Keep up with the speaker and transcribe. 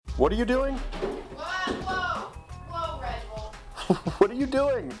What are you doing? Whoa, Red Bull. What are you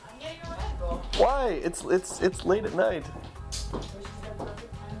doing? I'm getting a Red Bull. Why? It's late at night. Which is the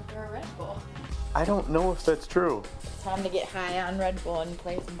perfect time for a Red Bull. I don't know if that's true. It's time to get high on Red Bull and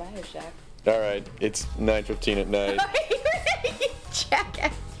play some Bioshock. All right, it's 9:15 at night.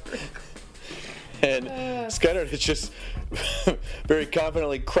 Jackass. And Skylar has just very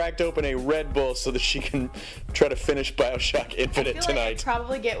confidently cracked open a Red Bull so that she can try to finish Bioshock Infinite I feel tonight. like I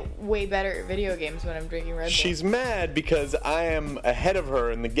probably get way better at video games when I'm drinking Red Bull. She's mad because I am ahead of her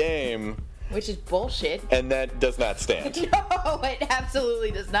in the game. Which is bullshit. And that does not stand. No, it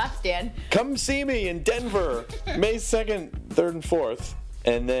absolutely does not stand. Come see me in Denver, May 2nd, 3rd, and 4th.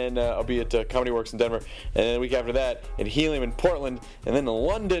 And then I'll be at Comedy Works in Denver. And then the week after that, at Helium in Portland. And then in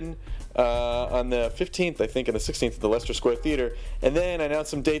London on the 15th, I think, and the 16th at the Leicester Square Theater. And then I announced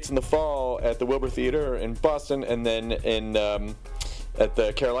some dates in the fall at the Wilbur Theater in Boston. And then in at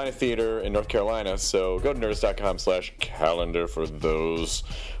the Carolina Theater in North Carolina. So go to nerdist.com/calendar for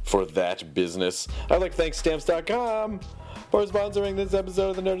that business. I'd like to thank Stamps.com for sponsoring this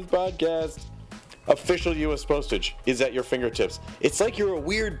episode of the Nerdist Podcast. Official U.S. postage is at your fingertips. It's like you're a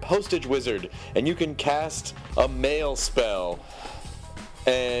weird postage wizard, and you can cast a mail spell,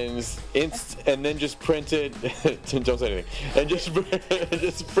 and then just print it. Don't say anything. And just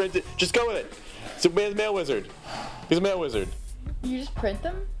print it. Just go with it. It's a mail wizard. He's a mail wizard. You just print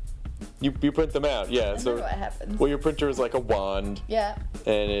them? You print them out, yeah. I wonder what happens. Well, your printer is like a wand. Yeah.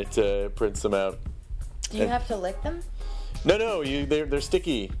 And it prints them out. Do you have to lick them? No, they're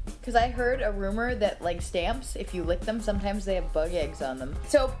sticky. Because I heard a rumor that, like, stamps, if you lick them, sometimes they have bug eggs on them.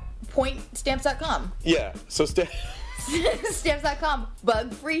 So, point stamps.com. Yeah, so Stamps.com,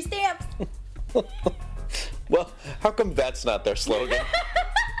 bug-free stamps. Well, how come that's not their slogan?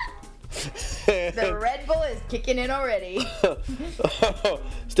 The Red Bull is kicking in already.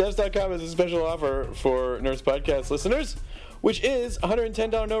 Stamps.com is a special offer for Nerdist Podcast listeners, which is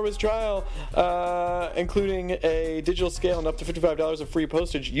 $110 no-risk trial, including a digital scale and up to $55 of free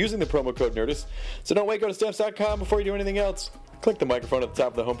postage using the promo code Nerdist. So don't wait, go to Stamps.com before you do anything else. Click the microphone at the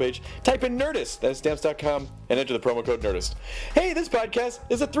top of the homepage, type in Nerdist, that's Stamps.com, and enter the promo code Nerdist. Hey, this podcast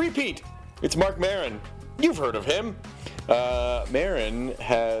is a three-peat. It's Marc Maron. You've heard of him. Maron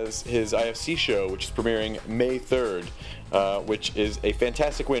has his IFC show, which is premiering May 3rd, which is a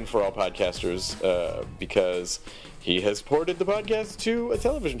fantastic win for all podcasters because he has ported the podcast to a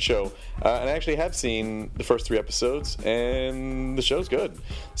television show. And I actually have seen the first 3 episodes, and the show's good.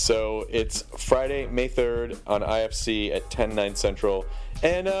 So it's Friday, May 3rd on IFC at 10, 9 Central.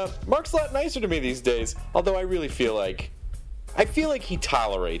 And Mark's a lot nicer to me these days, although I really feel like he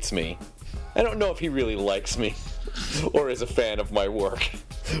tolerates me. I don't know if he really likes me or is a fan of my work,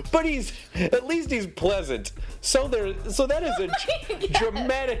 but at least he's pleasant. So that is a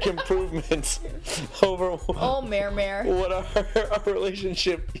dramatic improvement over what our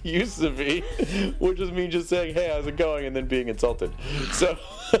relationship used to be, which was me just saying, "Hey, how's it going?" and then being insulted. So.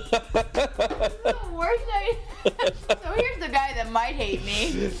 Worst night. So here's the guy that might hate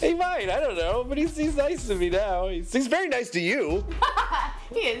me. He might. I don't know, but he's nice to me now. He's very nice to you.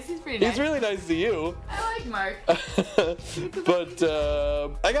 He is. He's pretty nice. He's really nice to you. I like Mark. But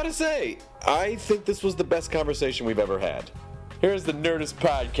I gotta say, I think this was the best conversation we've ever had. Here's the Nerdist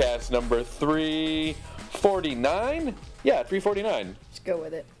Podcast number 349. Yeah, 349. Just go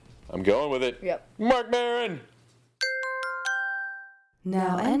with it. I'm going with it. Yep. Marc Maron.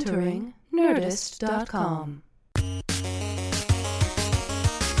 Now entering Nerdist.com.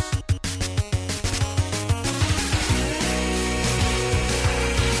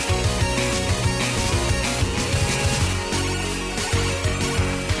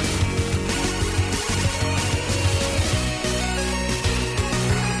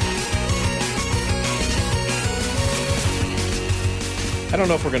 I don't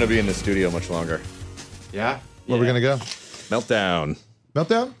know if we're going to be in the studio much longer. Yeah? Where are we going to go? Meltdown.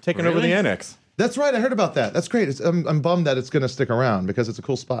 Meltdown? Taking over the annex. That's right. I heard about that. That's great. I'm bummed that it's going to stick around because it's a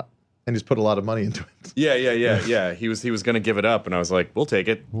cool spot. And he's put a lot of money into it. Yeah. He was going to give it up, and I was like, we'll take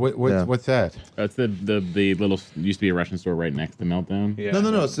it. What's that? It's the little, used to be a Russian store right next to Meltdown. Yeah.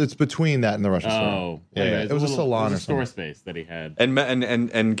 No. It's between that and the Russian store. Oh. Yeah. It was a salon or store something. space that he had.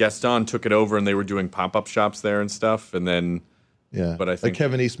 And Gaston took it over, and they were doing pop-up shops there and stuff, and then... Yeah, but I think like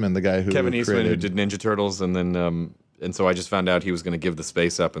Kevin Eastman, the guy who who created... did Ninja Turtles, and then and so I just found out he was going to give the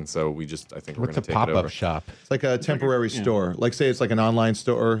space up, and so I think we're going to take it over. What's a pop-up shop? It's like a temporary store. Like say it's like an online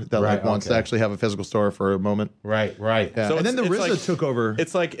store that wants to actually have a physical store for a moment. Right. Yeah. So and then the RZA took over.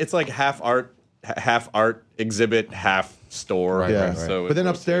 It's like half art, half art exhibit, half store. Right, yeah. So but then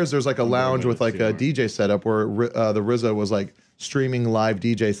upstairs there's like a lounge with like a DJ setup where the RZA was like streaming live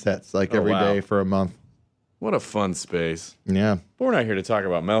DJ sets like every day for a month. What a fun space. Yeah. But we're not here to talk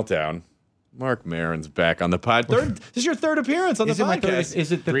about Meltdown. Marc Maron's back on the pod. This is your third appearance on the podcast.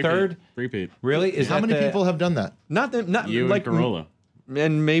 Is it the third? Repeat. Really? How many people have done that? Not you like and Corolla.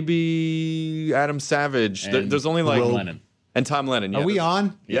 And maybe Adam Savage. And There's only like Tom Lennon. And Tom Lennon. Yeah, Are we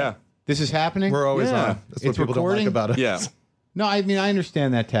on? Yeah. This is happening? We're always Yeah. on. That's what It's people recording? don't like about it. Yeah. No, I mean, I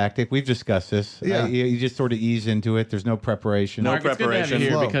understand that tactic. We've discussed this. Yeah. You just sort of ease into it. There's no preparation. No Mark, it's good to have you preparation.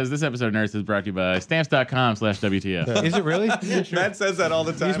 here Flow. because this episode of Nerdist is brought to you by stamps.com/WTF. Is it really? Matt says that all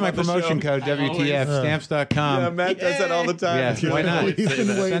the time. Use my on the promotion show. code, WTF, stamps.com. Yeah, Matt does that all the time. Yeah, why not? He's been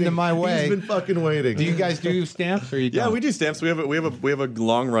waiting. Send them my way. He's been fucking waiting. Do you guys do stamps or you Yeah, don't? we do stamps. We have a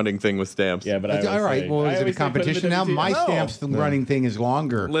long running thing with stamps. Yeah, but I All right. Well, is it a competition now? My No. stamps running thing is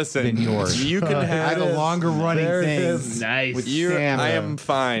longer Listen, than yours. you can I have have a longer running There it thing. is. Nice. With I stamps. am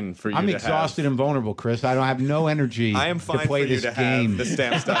fine for you. I'm to exhausted and vulnerable, Chris. I don't have no energy Have. I am to fine play for you this to game have the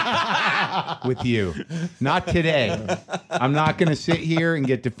stamp stuff. with you. Not today. I'm not going to sit here and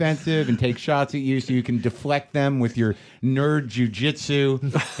get defensive and take shots at you so you can deflect them with your nerd jujitsu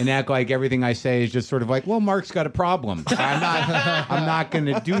and act like everything I say is just sort of like, well, Mark's got a problem. I'm not going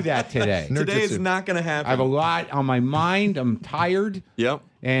to do that today. Today is Nerdjitsu. not going to happen. I have a lot on my mind. I'm tired. Yep.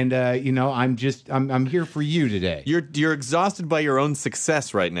 And I'm here for you today. You're exhausted by your own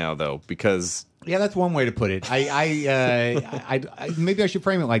success right now, though, because Yeah, that's one way to put it. I maybe I should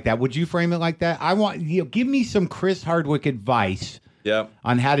frame it like that. Would you frame it like that? I want give me some Chris Hardwick advice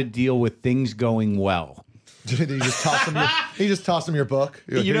on how to deal with things going well. you just toss him. You just toss him your book.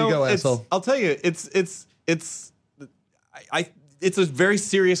 Here you go, asshole. I'll tell you, it's a very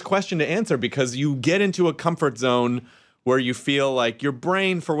serious question to answer because you get into a comfort zone where you feel like your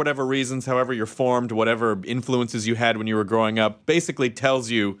brain, for whatever reasons, however you're formed, whatever influences you had when you were growing up, basically tells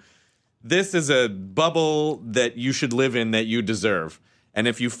you this is a bubble that you should live in that you deserve. And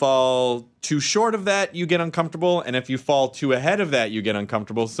if you fall too short of that, you get uncomfortable. And if you fall too ahead of that, you get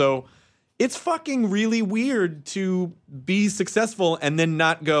uncomfortable. So it's fucking really weird to be successful and then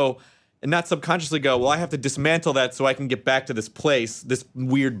not subconsciously go, well, I have to dismantle that so I can get back to this place, this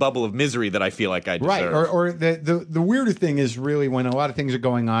weird bubble of misery that I feel like I deserve. Right. Or the weirder thing is really when a lot of things are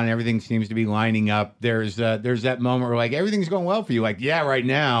going on, everything seems to be lining up. There's that moment where like everything's going well for you. Like, yeah, right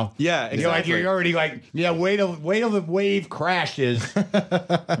now. Yeah, exactly. You're already like, yeah, wait till the wave crashes.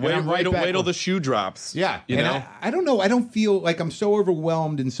 Wait till the shoe drops. Yeah. You know? I don't know. I don't feel like I'm so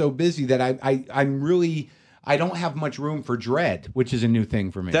overwhelmed and so busy that I'm really. I don't have much room for dread, which is a new thing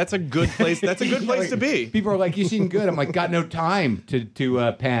for me. That's a good place. That's a good place to be. People are like, "You seem good." I'm like, "Got no time to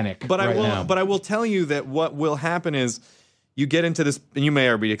panic." But right now. I will tell you that what will happen is you get into this, and you may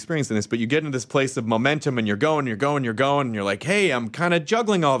already be experiencing this, but you get into this place of momentum, and you're going, and you're like, "Hey, I'm kind of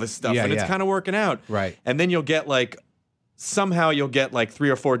juggling all this stuff, and it's kind of working out." Right. And then you'll get somehow you'll get 3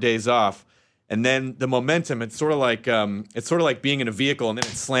 or 4 days off. And then the momentum, it's sort of like being in a vehicle and then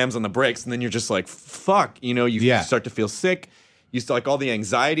it slams on the brakes and then you're just like, fuck, you start to feel sick. You start, all the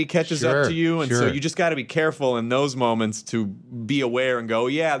anxiety catches up to you. And so you just got to be careful in those moments to be aware and go,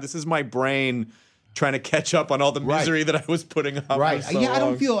 yeah, this is my brain trying to catch up on all the misery that I was putting up. Right. For so Yeah,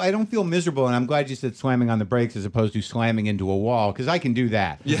 long. I don't feel miserable, and I'm glad you said slamming on the brakes as opposed to slamming into a wall, because I can do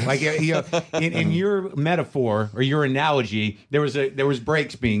that. Yes. Like in your metaphor or your analogy, there was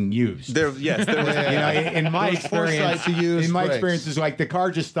brakes being used. There was. In my experience, experience is like the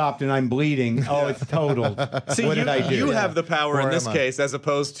car just stopped and I'm bleeding. Oh, it's totaled. See, what did I do? You have the power Where in this am I? case as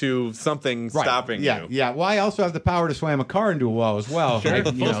opposed to something stopping you. Yeah. Well, I also have the power to slam a car into a wall as well. Sure,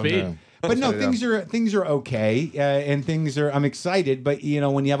 full speed. But no, things are okay, and I'm excited. But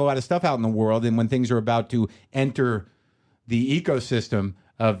when you have a lot of stuff out in the world, and when things are about to enter the ecosystem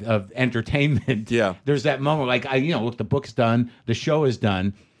of entertainment, there's that moment like look, the book's done, the show is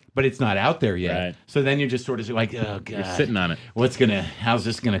done, but it's not out there yet. Right. So then you're just sort of like, oh god, You're sitting on it. How's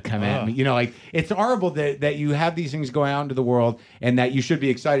this gonna come at me? Like it's horrible that you have these things going out into the world, and that you should be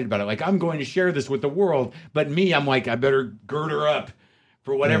excited about it. Like I'm going to share this with the world, but me, I'm like, I better gird her up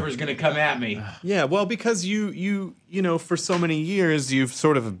for whatever's going to come at me. Yeah, well, because you for so many years you've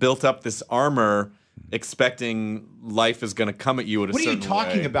sort of built up this armor, expecting life is going to come at you at a What are you certain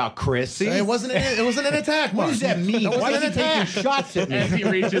talking way. about, Chris? It wasn't an attack, Mark. What does that mean? That Why wasn't is he an attack. taking shots at me? As he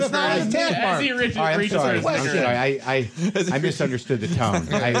reaches for not his an attack, Mark. reaches All right, I'm for sorry. his I'm finger. sorry. I misunderstood the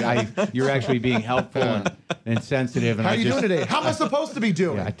tone. You're actually being helpful and sensitive. And How are you doing today? How am I supposed to be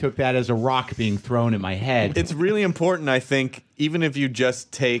doing? I took that as a rock being thrown at my head. It's really important, I think, even if you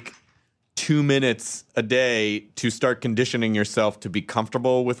just take 2 minutes a day to start conditioning yourself to be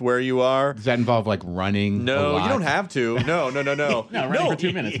comfortable with where you are. Does that involve like running? No, you don't have to. No. No, running for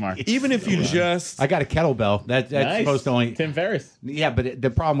 2 minutes, Mark. Even if you just... I got a kettlebell. That's Nice. supposed to only... Tim Ferriss. Yeah, but the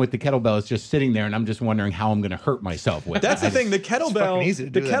problem with the kettlebell is just sitting there, and I'm just wondering how I'm going to hurt myself with it. That's the thing. The fucking kettlebell. easy to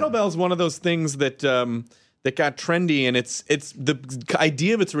The do that. kettlebell is one of those things that that got trendy, and it's the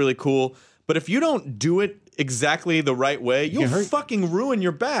idea of it's really cool. But if you don't do it exactly the right way, you'll hurt. fucking ruin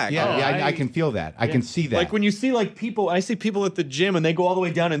your back. Yeah, I can feel that. I can see that. Like when you see like people, I see people at the gym and they go all the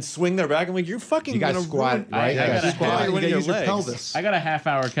way down and swing their back. I'm like, you're fucking You gotta gonna squat, ruin- right? I gotta You're squat. ruining You gotta your use your legs. pelvis. I got a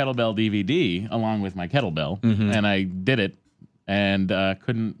half-hour kettlebell DVD along with my kettlebell, and I did it, and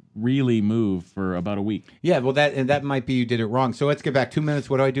couldn't really move for about a week. Yeah, well, that might be you did it wrong. So let's get back 2 minutes.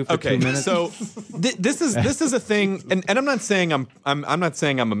 What do I do for 2 minutes? So this is a thing, and I'm not saying I'm not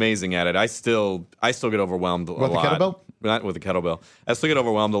saying I'm amazing at it. I still get overwhelmed a With the lot. kettlebell? Not with the kettlebell. I still get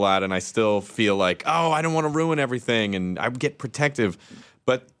overwhelmed a lot, and I still feel like, oh, I don't want to ruin everything, and I get protective.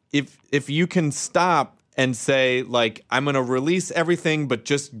 But if you can stop and say, like, I'm going to release everything, but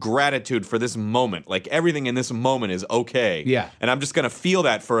just gratitude for this moment. Like, everything in this moment is okay. Yeah. And I'm just going to feel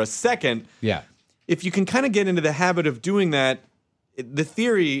that for a second. Yeah. If you can kind of get into the habit of doing that, the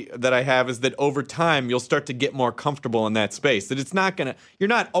theory that I have is that over time, you'll start to get more comfortable in that space. That it's not going to, you're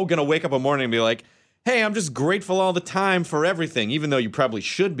not, going to wake up one morning and be like, hey, I'm just grateful all the time for everything, even though you probably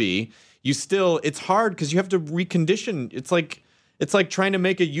should be. You still, it's hard because you have to recondition. It's like trying to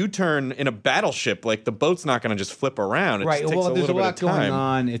make a U-turn in a battleship. Like the boat's not going to just flip around. It Right. just takes Well, a there's a little lot bit of time. going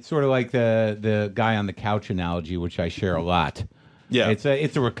on. It's sort of like the guy on the couch analogy, which I share a lot. Yeah. It's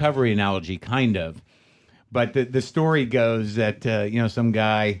a recovery analogy, kind of. But the story goes that some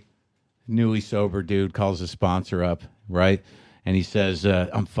guy, newly sober dude, calls a sponsor up, right? And he says,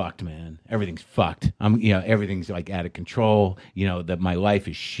 "I'm fucked, man. Everything's fucked. Everything's like out of control. That my life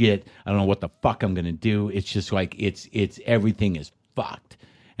is shit. I don't know what the fuck I'm gonna do. It's just like it's everything is fucked."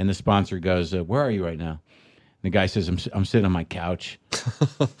 And the sponsor goes, "Where are you right now?" And the guy says, "I'm sitting on my couch."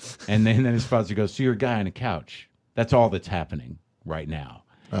 and then the sponsor goes, "So you're a guy on a couch. That's all that's happening right now."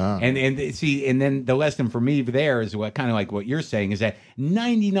 And then the lesson for me there is what kind of like what you're saying is that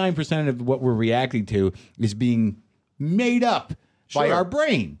 99% of what we're reacting to is being made up by Sure. our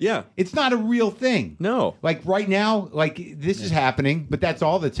brain. Yeah. It's not a real thing. No. Like right now, like this is happening, but that's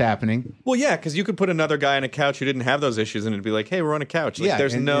all that's happening. Well, yeah, because you could put another guy on a couch who didn't have those issues, and it'd be like, hey, we're on a couch. Like,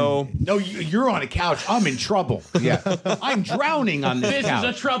 there's no... No, you're on a couch. I'm in trouble. Yeah. I'm drowning on this couch.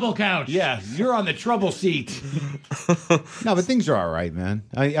 This is a trouble couch. Yeah, you're on the trouble seat. No, but things are all right, man.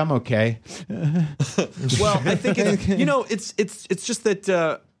 I'm okay. Well, I think it's just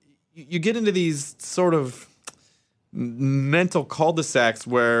that you get into these sort of mental cul-de-sacs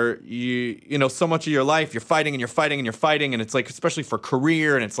where you so much of your life you're fighting and you're fighting and you're fighting, and it's like, especially for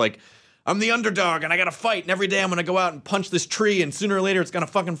career, and it's like, I'm the underdog and I gotta fight, and every day I'm gonna go out and punch this tree, and sooner or later it's gonna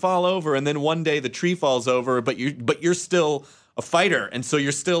fucking fall over, and then one day the tree falls over, but you're still a fighter, and so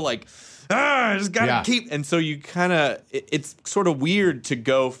you're still like, I just gotta keep, and so you kind of, it's sort of weird to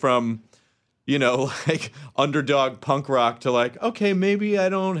go from like underdog punk rock to like, okay, maybe I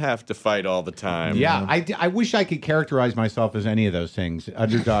don't have to fight all the time. Yeah, I wish I could characterize myself as any of those things,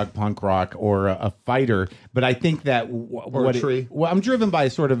 underdog, punk rock, or a fighter. But I think that a tree. I'm driven by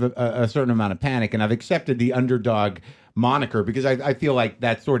sort of a certain amount of panic, and I've accepted the underdog moniker because I feel like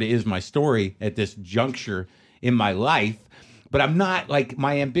that sort of is my story at this juncture in my life. But I'm not like,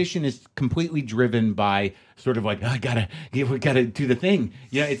 my ambition is completely driven by sort of like, we gotta do the thing.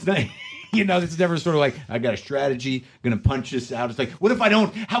 It's not. It's never sort of like, I got a strategy, gonna punch this out. It's like, what if I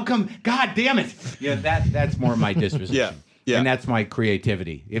don't? How come? God damn it! That's more my disposition. Yeah. And that's my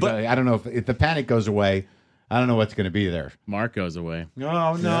creativity. I don't know if the panic goes away, I don't know what's gonna be there. Mark goes away.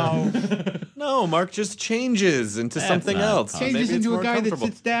 Oh no! No, Mark just changes into something else. Changes Maybe it's into a more guy that comfortable.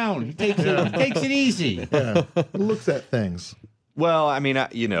 sits down. He takes it easy. Yeah. Looks at things. Well, I mean,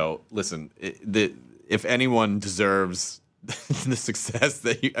 listen, if anyone deserves the success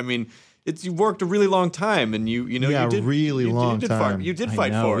that you worked a really long time, and you did long time. You did I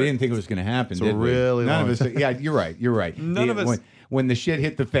fight know, for we it. didn't think it was going to happen. It's a did we? really None long of us. Yeah, you're right. None of us- When the shit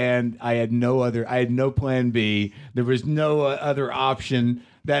hit the fan, I had no plan B. There was no other option.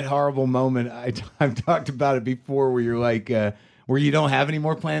 That horrible moment, I've talked about it before, where you're like, where you don't have any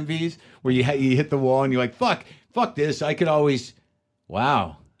more plan Bs, where you hit the wall and you're like, fuck this. I could always,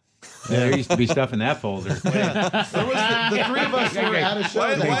 wow. There used to be stuff in that folder. There was the three of us were at a show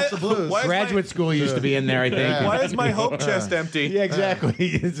at the House of Blues. Graduate school used to be in there, I think. Yeah. Why is my hope chest empty? Yeah,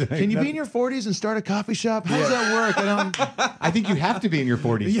 exactly. Can you be in your 40s and start a coffee shop? How does that work? I think you have to be in your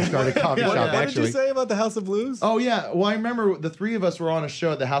 40s to start a coffee shop, What did actually. you say about the House of Blues? Oh, yeah. Well, I remember the three of us were on a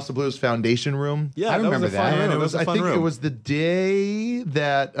show at the House of Blues Foundation Room. Yeah, I remember was a fun that. room. And it was, a I fun think room. it was the day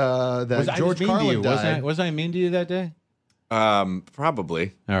that that George Carlin died. Was I mean to you that day?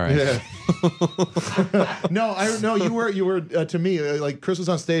 Probably. All right. Yeah. No, you were to me like Chris was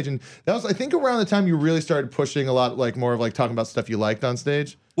on stage, and that was I think around the time you really started pushing a lot like more of like talking about stuff you liked on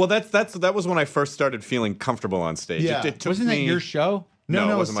stage. Well, that was when I first started feeling comfortable on stage. Yeah. It took Wasn't that me, your show? No,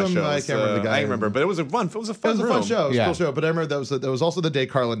 No, it wasn't my some- show. I It was, can't remember the guy. I remember, but it was a fun It was a room. fun show. It was Yeah. a cool show. But I remember that was also the day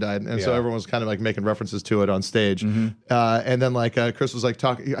Carlin died, and so Yeah. everyone was kind of like making references to it on stage. And then like Chris was like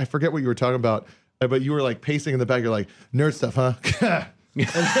talking. I forget what you were talking about, but you were like pacing in the back. You're like nerd stuff, huh?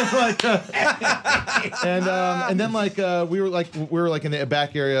 and then like we were like in the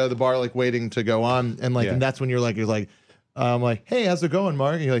back area of the bar like waiting to go on, and like Yeah. and that's when you're like like, hey, how's it going,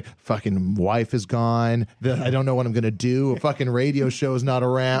 Mark? And you're like, fucking wife is gone. I don't know what I'm gonna do. A fucking radio show is not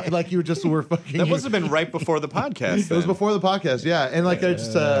around. Like you just were fucking. That must have been right before the podcast. It was then. before the podcast, yeah. And like I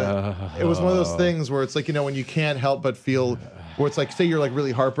just, it was one of those things where it's like when you can't help but feel, where it's like say you're like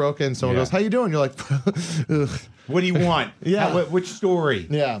really heartbroken. Someone Yeah. goes, "How you doing?" You're like, Ugh. What do you want? Yeah. Which story?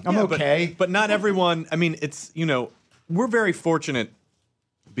 Yeah. I'm Yeah, okay. but not everyone. I mean, it's we're very fortunate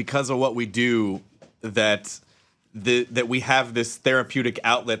because of what we do that we have this therapeutic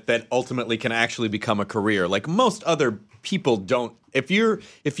outlet that ultimately can actually become a career. Like most other people don't. If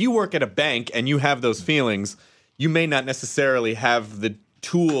you work at a bank and you have those feelings, you may not necessarily have the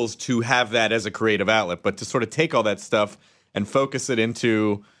tools to have that as a creative outlet, but to sort of take all that stuff and focus it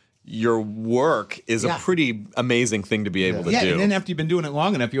into your work is a pretty amazing thing to be able to do. Yeah, and then after you've been doing it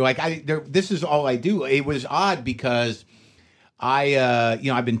long enough, you're like, this is all I do. It was odd because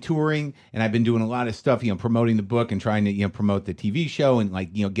I've been touring and I've been doing a lot of stuff, promoting the book and trying to, promote the TV show and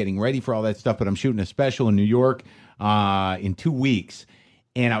like, getting ready for all that stuff. But I'm shooting a special in New York in 2 weeks.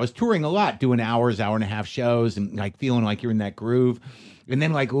 And I was touring a lot, doing hour and a half shows and like feeling like you're in that groove. And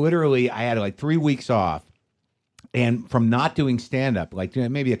then like literally I had like 3 weeks off. And from not doing stand-up, like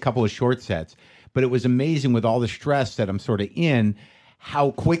maybe a couple of short sets, but it was amazing with all the stress that I'm sort of in,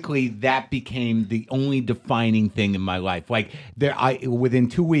 how quickly that became the only defining thing in my life. Like within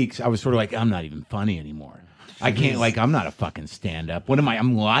 2 weeks, I was sort of like, I'm not even funny anymore. I can't, like, I'm not a fucking stand-up. What am I?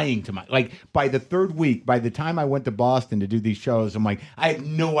 I'm lying to like, by the third week, by the time I went to Boston to do these shows, I'm like, I have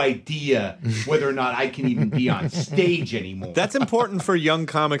no idea whether or not I can even be on stage anymore. That's important for young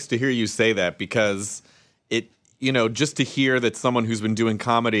comics to hear you say that because just to hear that someone who's been doing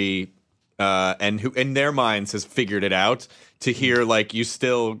comedy and who in their minds has figured it out, to hear like you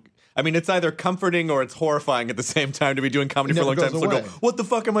still, I mean, it's either comforting or it's horrifying at the same time to be doing comedy for a long time. So go, what the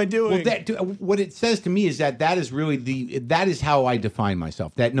fuck am I doing? Well, what it says to me is that is really that is how I define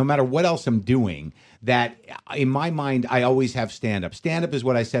myself. That no matter what else I'm doing, that in my mind, I always have stand-up. Stand-up is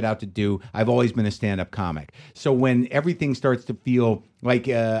what I set out to do. I've always been a stand-up comic. So when everything starts to feel like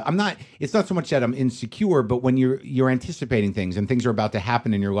it's not so much that I'm insecure, but when you're anticipating things and things are about to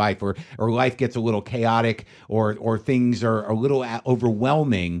happen in your life, or life gets a little chaotic, or things are a little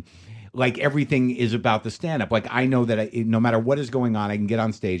overwhelming, like everything is about the stand-up. Like I know that no matter what is going on, I can get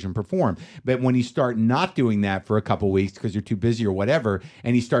on stage and perform. But when you start not doing that for a couple of weeks because you're too busy or whatever,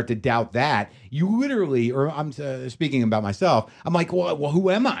 and you start to doubt that, you literally, or I'm speaking about myself, I'm like, well, who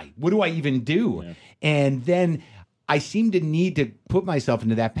am I? What do I even do? Yeah. And then I seem to need to put myself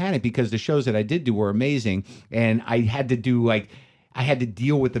into that panic because the shows that I did do were amazing, and I had to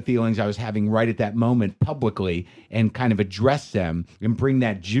deal with the feelings I was having right at that moment publicly and kind of address them and bring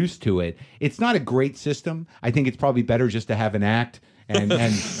that juice to it. It's not a great system. I think it's probably better just to have an act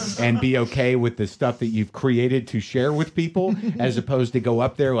and be okay with the stuff that you've created to share with people, as opposed to go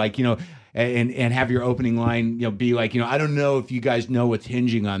up there like, and have your opening line, be like, I don't know if you guys know what's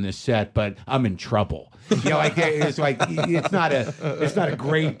hinging on this set, but I'm in trouble. It's not a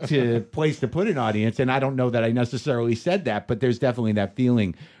great place to put an audience, and I don't know that I necessarily said that, but there's definitely that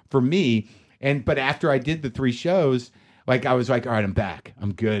feeling for me. But after I did the 3 shows, like I was like, all right, I'm back.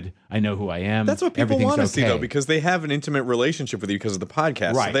 I'm good. I know who I am. That's what people want to see, okay. though, because they have an intimate relationship with you because of the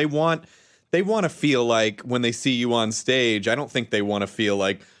podcast. Right. So they want to feel like when they see you on stage, I don't think they want to feel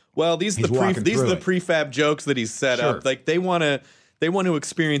like, well, these are the prefab jokes that he's set up. Like they want to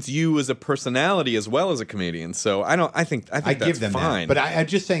experience you as a personality as well as a comedian. So I think that's give them fine. That. But I'm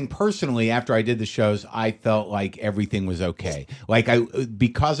just saying personally, after I did the shows, I felt like everything was okay. Like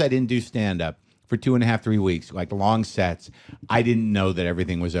because I didn't do stand up for 2.5, 3 weeks, like long sets, I didn't know that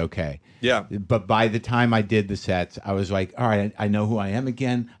everything was okay. Yeah. But by the time I did the sets, I was like, all right, I know who I am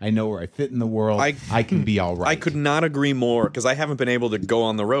again. I know where I fit in the world. I can be all right. I could not agree more because I haven't been able to go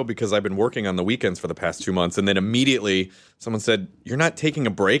on the road because I've been working on the weekends for the past 2 months. And then immediately someone said, "You're not taking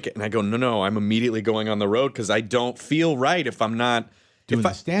a break?" And I go, no, I'm immediately going on the road because I don't feel right if I'm not doing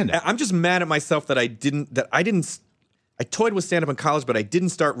the stand-up. I'm just mad at myself that I I toyed with stand-up in college, but I didn't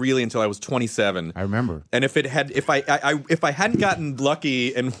start really until I was 27. I remember. And if I hadn't gotten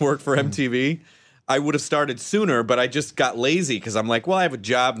lucky and worked for MTV, I would have started sooner, but I just got lazy because I'm like, well, I have a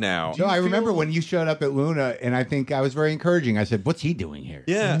job now. No, I remember when you showed up at Luna, and I think I was very encouraging. I said, "What's he doing here?"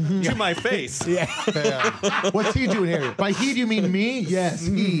 Yeah, to my face. Yeah. What's he doing here? By he, do you mean me? Yes,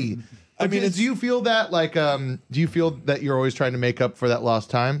 he. I mean, do you feel that do you feel that you're always trying to make up for that lost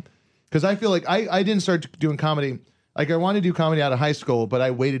time? Because I feel like I didn't start doing comedy. Like, I wanted to do comedy out of high school, but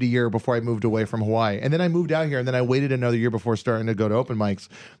I waited a year before I moved away from Hawaii. And then I moved out here, and then I waited another year before starting to go to open mics.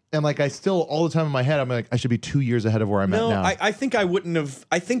 And, like, I still, all the time in my head, I'm like, I should be 2 years ahead of where I'm at now. I think I wouldn't have.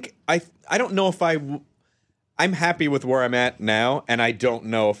 I don't know if I'm happy with where I'm at now, and I don't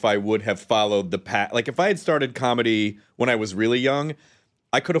know if I would have followed the path. Like, if I had started comedy when I was really young,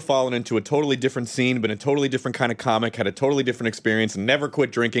 I could have fallen into a totally different scene, been a totally different kind of comic, had a totally different experience, and never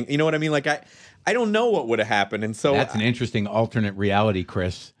quit drinking. You know what I mean? Like, I don't know what would have happened. And so that's an interesting alternate reality,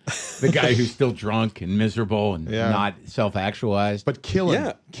 Chris. The guy who's still drunk and miserable and not self-actualized. But killing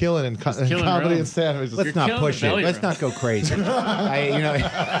in comedy really. and stand-up. Let's not push it. belly Let's room. not go crazy. We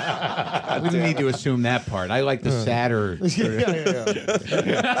don't need to assume that part. I like the sadder.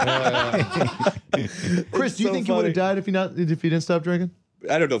 Chris, do you think you would have died if you didn't stop drinking?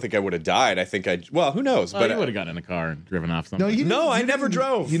 I don't think I would have died. I think well, who knows? But you would have gotten in a car and driven off something. I never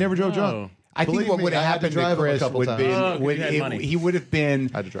drove. You never drove drunk. I think Believe what me, would I have had to happened to drive him a Chris couple would times. be he would have been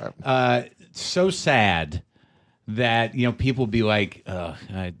I had to drive. So sad that people be like,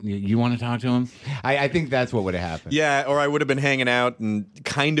 you want to talk to him? I think that's what would have happened. Yeah, or I would have been hanging out and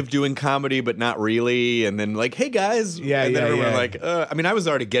kind of doing comedy, but not really. And then like, hey guys, Yeah, and then yeah, everyone yeah. like, I mean, I was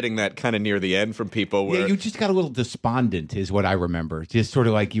already getting that kind of near the end from people. Where Yeah, you just got a little despondent, is what I remember. Just sort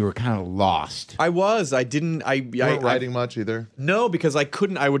of like you were kind of lost. I was. I didn't. You weren't writing much either. No, because I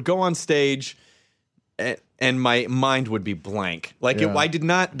couldn't. I would go on stage, and my mind would be blank. Like Yeah. I did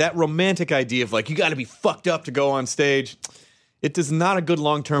not. That romantic idea of like you got to be fucked up to go on stage. It is not a good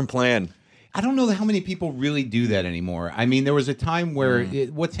long-term plan. I don't know how many people really do that anymore. I mean, there was a time where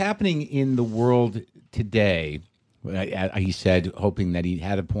what's happening in the world today, he said, hoping that he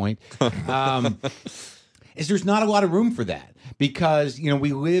had a point, is there's not a lot of room for that. Because,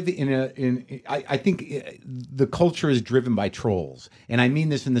 we live I think the culture is driven by trolls. And I mean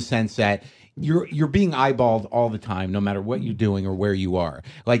this in the sense that you're being eyeballed all the time, no matter what you're doing or where you are.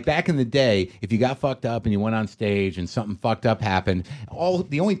 Like back in the day, if you got fucked up and you went on stage and something fucked up happened,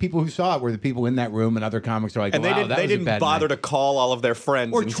 the only people who saw it were the people in that room, and other comics are like, And wow, they didn't bother to call all of their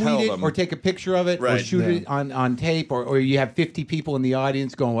friends or and tweet tell it, them. or take a picture of it, or Right. shoot it on tape, or you have 50 people in the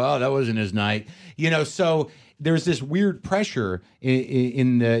audience going, well, that wasn't his night. So there's this weird pressure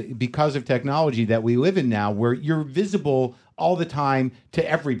because of technology that we live in now, where you're visible all the time to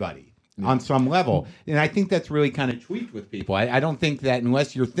everybody on some level. And I think that's really kind of tweaked with people. I don't think that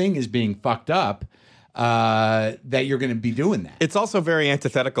unless your thing is being fucked up, that you're going to be doing that. It's also very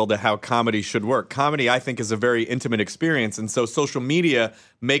antithetical to how comedy should work. Comedy, I think, is a very intimate experience, and so social media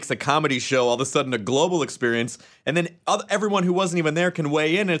makes a comedy show all of a sudden a global experience, and then everyone who wasn't even there can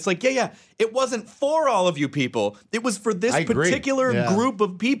weigh in, and it's like, yeah, it wasn't for all of you people. It was for this I agree. particular Yeah. group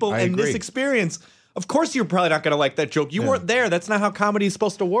of people I and this agree. experience. Of course you're probably not going to like that joke. You weren't there. That's not how comedy is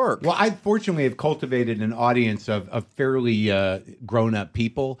supposed to work. Well, I fortunately have cultivated an audience of fairly grown-up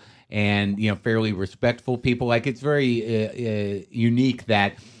people and fairly respectful people. Like it's very unique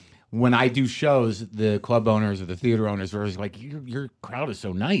that when I do shows, the club owners or the theater owners are always like, "Your crowd is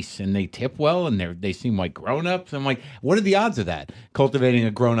so nice, and they tip well, and they seem like grown-ups." I'm like, what are the odds of that? Cultivating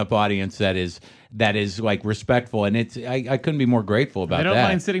a grown-up audience that is like respectful, and I couldn't be more grateful about They don't that.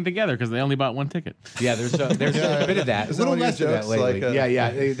 mind sitting together because they only bought one ticket. Yeah, there's a bit of that. Is A that little one of your less of that jokes? lately. Like,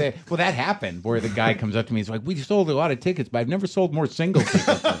 Yeah. Well, that happened where the guy comes up to me. He's like, "We sold a lot of tickets, but I've never sold more single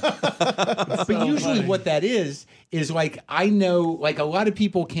tickets." But usually, funny. what that is like I know, like a lot of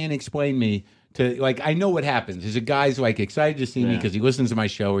people can't explain me to like I know what happens. Is a guy's like excited to see me because he listens to my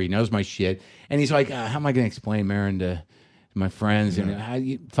show or he knows my shit, and he's like, "How am I going to explain Maron to my friends?"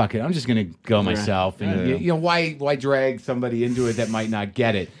 And fuck it, I'm just going to go myself. And why drag somebody into it that might not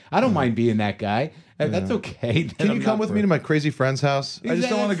get it? I don't mind being that guy. That's okay. Can you come with me to my crazy friend's house? I just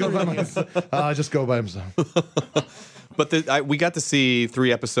don't want to go by myself. Just go by himself. But we got to see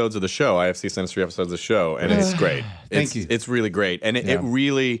 3 episodes of the show. IFC sent us 3 episodes of the show, and it's great. Thank you. It's really great, and it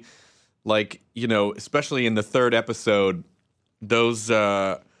really, like, you know, especially in the 3rd episode, those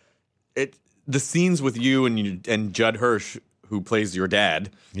the scenes with you and Judd Hirsch, who plays your dad,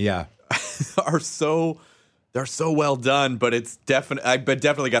 they're so well done. But it's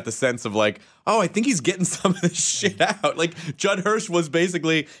definitely got the sense of like, oh, I think he's getting some of this shit out. Like Judd Hirsch was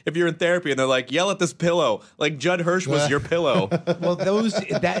basically, if you're in therapy and they're like, yell at this pillow, like Judd Hirsch was your pillow. Well,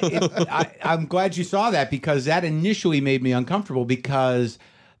 I'm glad you saw that, because that initially made me uncomfortable, because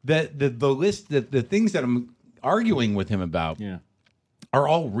the list, the things that I'm arguing with him about are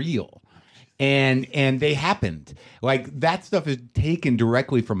all real. And they happened. Like, that stuff is taken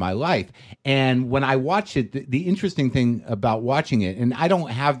directly from my life. And when I watch it, the interesting thing about watching it, and I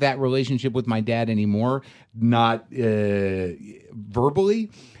don't have that relationship with my dad anymore, not verbally,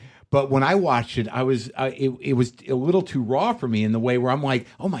 but when I watched it, it was a little too raw for me in the way where I'm like,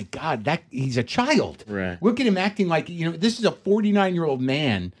 oh my God, he's a child. Right. Look at him acting like, you know, this is a 49-year-old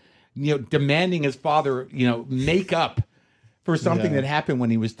man, you know, demanding his father, you know, make up for something that happened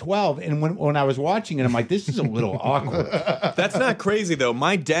when he was 12. And when I was watching it, I'm like, this is a little awkward. That's not crazy, though.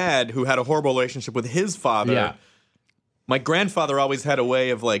 My dad, who had a horrible relationship with his father, my grandfather always had a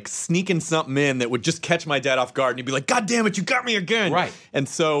way of like sneaking something in that would just catch my dad off guard, and he'd be like, God damn it, you got me again. Right. And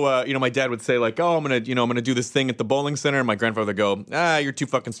so, you know, my dad would say like, oh, I'm going to do this thing at the bowling center. And my grandfather would go, you're too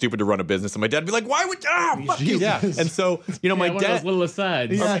fucking stupid to run a business. And my dad would be like, why would, fuck you. Yeah. And so, you know, my one of dad, those little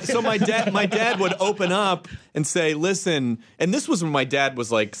asides. so my dad would open up and say, listen, and this was when my dad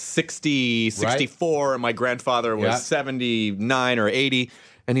was like 60, 64, and my grandfather was 79 or 80.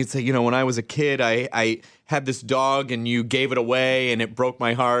 And he'd say, you know, when I was a kid, I had this dog and you gave it away and it broke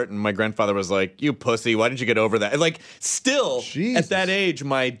my heart. And my grandfather was like, you pussy, why didn't you get over that? And like, still, at that age,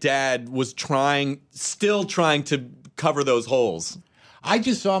 my dad was still trying to cover those holes. I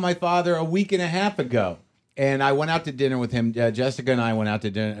just saw my father a week and a half ago, and I went out to dinner with him. Jessica and I went out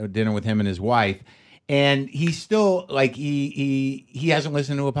to dinner with him and his wife, and he's still like, he hasn't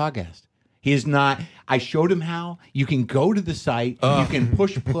listened to a podcast. He is not. I showed him how. You can go to the site, you can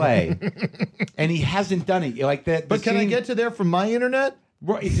push play, and he hasn't done it like that. But can I get to there from my internet?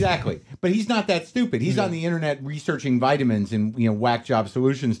 Right, exactly. But he's not that stupid. He's on the internet researching vitamins and, you know, whack job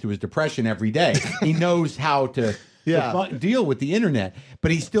solutions to his depression every day. He knows how to deal with the internet. But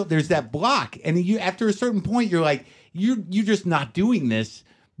he's still, there's that block, and after a certain point, you're like, you're just not doing this.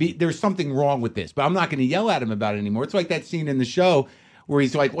 There's something wrong with this. But I'm not going to yell at him about it anymore. It's like that scene in the show where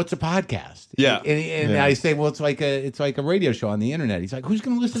he's like, "What's a podcast?" Yeah, and I say, "Well, it's like a radio show on the internet." He's like, "Who's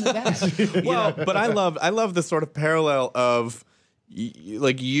going to listen to that?" Well, but I love the sort of parallel of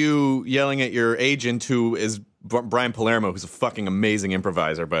like you yelling at your agent, who is Brian Palermo, who's a fucking amazing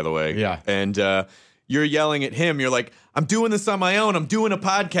improviser, by the way. Yeah, and you're yelling at him. You're like, I'm doing this on my own. I'm doing a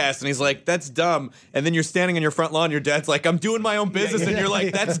podcast. And he's like, that's dumb. And then you're standing on your front lawn. Your dad's like, I'm doing my own business. And you're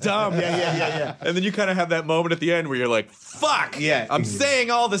like, that's dumb. Yeah. And then you kind of have that moment at the end where you're like, fuck. Yeah. I'm saying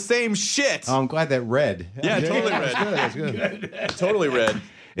all the same shit. Oh, I'm glad that read. Yeah, totally read. That's good. Totally read.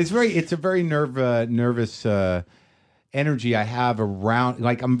 It's a very nervous energy I have around.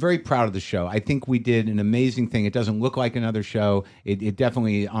 Like, I'm very proud of the show. I think we did an amazing thing. It doesn't look like another show. It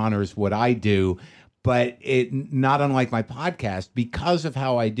definitely honors what I do. But it, not unlike my podcast, because of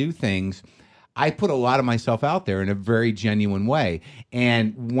how I do things, I put a lot of myself out there in a very genuine way.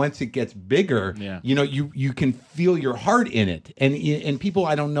 And once it gets bigger, you know, you can feel your heart in it. And people,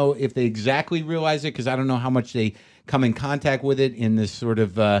 I don't know if they exactly realize it, because I don't know how much they come in contact with it in this sort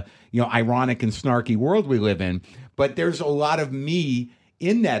of, you know, ironic and snarky world we live in. But there's a lot of me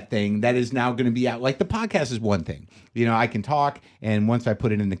in that thing that is now going to be out. Like, the podcast is one thing. You know, I can talk, and once I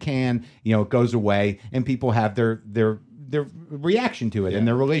put it in the can, you know, it goes away, and people have their reaction to it and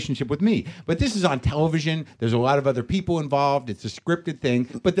their relationship with me. But this is on television. There's a lot of other people involved. It's a scripted thing,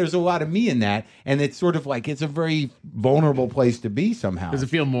 but there's a lot of me in that, and it's sort of like, it's a very vulnerable place to be somehow. Does it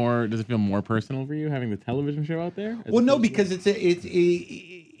feel more personal for you having the television show out there? Well, no, because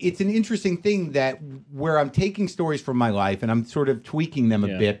it's an interesting thing that where I'm taking stories from my life and I'm sort of tweaking them a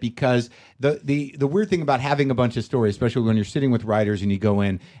bit, because the weird thing about having a bunch of stories, especially when you're sitting with writers and you go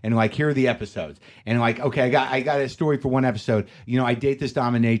in and like, here are the episodes, and like, okay, I got a story for one episode. You know, I date this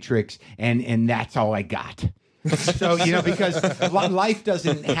dominatrix, and that's all I got. So, you know, because life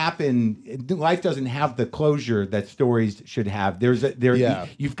doesn't happen. Life doesn't have the closure that stories should have.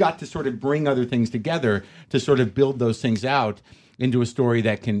 You've got to sort of bring other things together to sort of build those things out into a story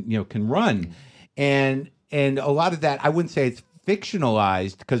that can run. And a lot of that, I wouldn't say it's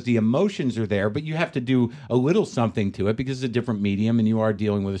fictionalized because the emotions are there, but you have to do a little something to it because it's a different medium and you are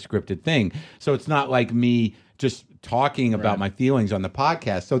dealing with a scripted thing. So it's not like me just talking about my feelings on the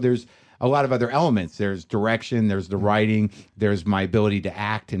podcast. So there's a lot of other elements. There's direction, there's the writing, there's my ability to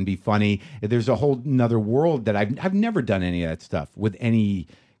act and be funny. There's a whole nother world that I've never done any of that stuff with any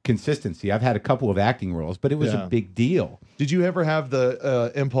consistency. I've had a couple of acting roles, but it was a big deal. Did you ever have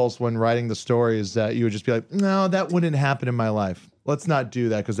the impulse when writing the stories that you would just be like, no, that wouldn't happen in my life. Let's not do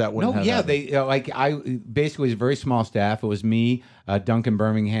that because that wouldn't happen. They I basically was a very small staff. It was me, Duncan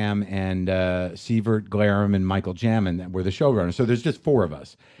Birmingham, and Sievert Glarum and Michael Jamin that were the showrunners. So there's just 4 of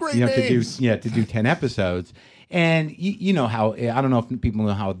us. Great names. to do 10 episodes. And you know how, I don't know if people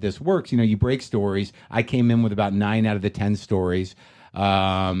know how this works. You break stories. I came in with about 9 out of the 10 stories.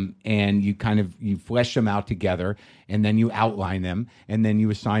 And you flesh them out together, and then you outline them, and then you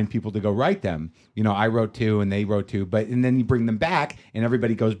assign people to go write them. I wrote 2 and they wrote 2, and then you bring them back and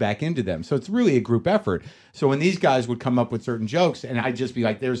everybody goes back into them. So it's really a group effort. So when these guys would come up with certain jokes, and I'd just be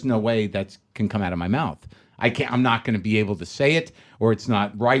like, there's no way that can come out of my mouth. I'm not going to be able to say it, or it's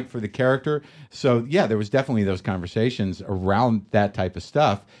not right for the character. So yeah, there was definitely those conversations around that type of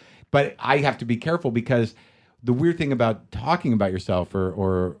stuff. But I have to be careful because the weird thing about talking about yourself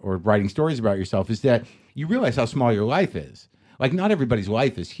or writing stories about yourself is that you realize how small your life is. Like, not everybody's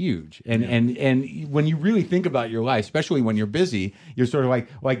life is huge. And when you really think about your life, especially when you're busy, you're sort of like,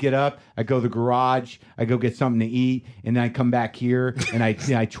 well, I get up, I go to the garage, I go get something to eat, and then I come back here and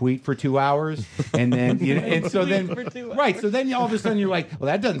I tweet for 2 hours. And then, so then all of a sudden you're like, well,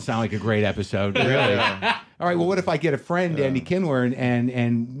 that doesn't sound like a great episode, really. All right, well, what if I get a friend, Andy Kindler,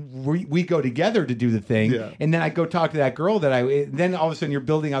 and we go together to do the thing, and then I go talk to that girl then all of a sudden you're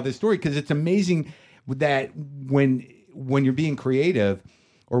building out this story, because it's amazing that when you're being creative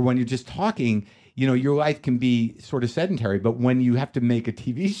or when you're just talking, your life can be sort of sedentary. But when you have to make a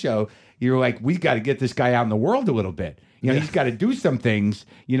TV show, you're like, we got to get this guy out in the world a little bit. He's got to do some things.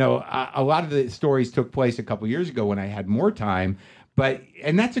 A lot of the stories took place a couple years ago when I had more time.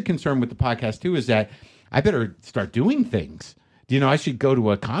 And that's a concern with the podcast too, is that I better start doing things. I should go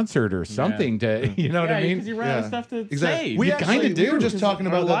to a concert or something to, what I mean? Because you run out of stuff to say. We kind of do. We were just talking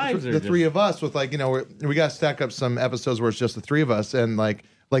about the 3 of us with we got to stack up some episodes where it's just the 3 of us, and like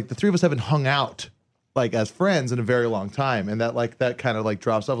the 3 of us haven't hung out as friends in a very long time, and that kind of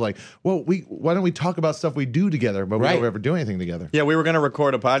drops off. Well, why don't we talk about stuff we do together, but we don't ever do anything together? Yeah, we were going to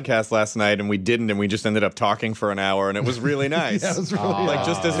record a podcast last night and we didn't, and we just ended up talking for an hour, and it was really nice. Yeah, it was really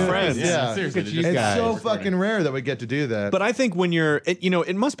just as friends. Yeah, seriously. It's so fucking rare that we get to do that. But I think when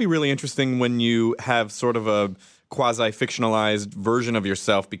it must be really interesting when you have sort of a quasi-fictionalized version of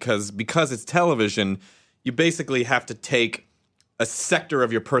yourself, because it's television, you basically have to take a sector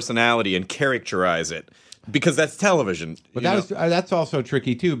of your personality and characterize it, because that's television. But that's also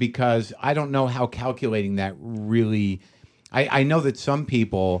tricky too, because I don't know how calculating that really. I know that some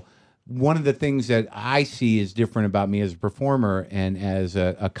people. One of the things that I see is different about me as a performer and as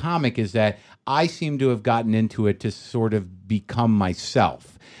a comic is that I seem to have gotten into it to sort of become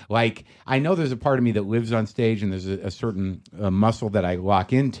myself. Like, I know there's a part of me that lives on stage, and there's a certain muscle that I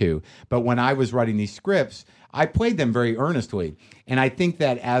lock into. But when I was writing these scripts, I played them very earnestly. And I think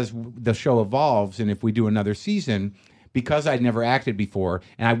that as the show evolves, and if we do another season, because I'd never acted before,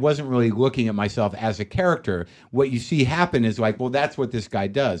 and I wasn't really looking at myself as a character, what you see happen is well, that's what this guy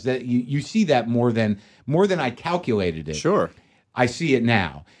does. That you see that more than I calculated it. Sure. I see it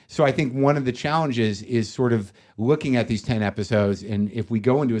now. So I think one of the challenges is sort of looking at these 10 episodes, and if we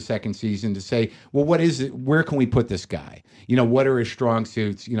go into a second season, to say, well, what is it? Where can we put this guy? What are his strong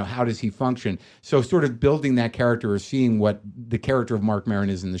suits? How does he function? So sort of building that character, or seeing what the character of Marc Maron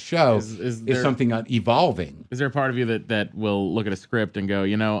is in the show is something evolving. Is there a part of you that will look at a script and go,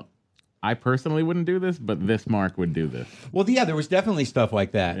 I personally wouldn't do this, but this Mark would do this? Well, yeah, there was definitely stuff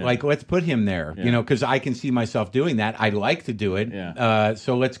like that. Yeah. Let's put him there, because I can see myself doing that. I'd like to do it. Yeah.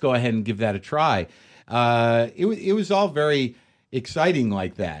 So let's go ahead and give that a try. It was all very exciting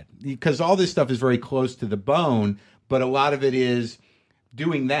like that, because all this stuff is very close to the bone, but a lot of it is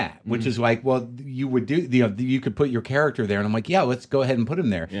doing that, which is you would do, you could put your character there, and I'm like, yeah, let's go ahead and put him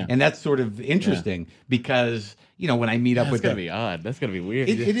there. Yeah. And that's sort of interesting because, when I meet up with them. That's going to be odd. That's going to be weird.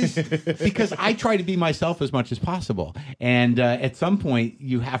 It is, because I try to be myself as much as possible. And at some point,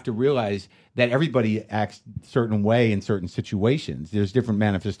 you have to realize that everybody acts a certain way in certain situations. There's different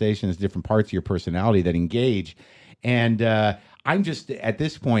manifestations, different parts of your personality that engage. And I'm just, at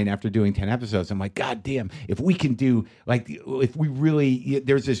this point, after doing 10 episodes, I'm like, God damn, if we can do, if we really,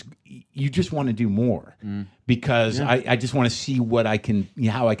 there's this, you just want to do more. Because I just want to see what I can,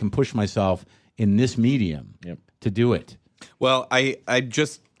 how I can push myself in this medium to do it. Well, I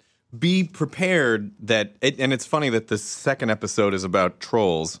just be prepared that, and it's funny that the second episode is about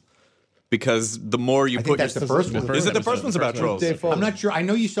trolls, because the more you I put think that's the first one. Is it the first one's about trolls? Dave Foley. I'm not sure. I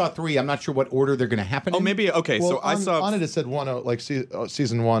know you saw 3. I'm not sure what order they're going to happen. Oh, in. maybe okay. Well, So I saw. on it said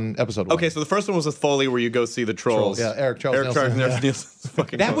season 1, episode 1. Okay, so the first one was with Foley, where you go see the trolls. Yeah, Eric Charles Nielsen. Nielsen's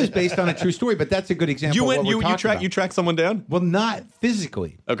fucking That was funny. based on a true story, but that's a good example. You of went. what we're You talking about. track someone down. Well, not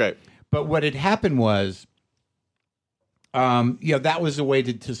physically. Okay. But what had happened was, that was a way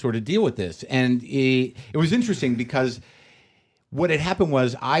to sort of deal with this. And it was interesting because what had happened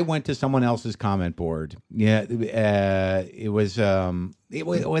was I went to someone else's comment board. Yeah, it was,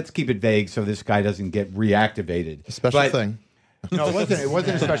 let's keep it vague so this guy doesn't get reactivated. A special thing. No, it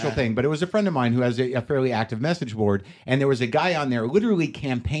wasn't a special thing, but it was a friend of mine who has a fairly active message board. And there was a guy on there literally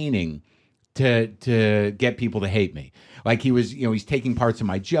campaigning to get people to hate me. Like he was, he's taking parts of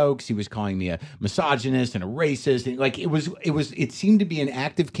my jokes. He was calling me a misogynist and a racist. And like it seemed to be an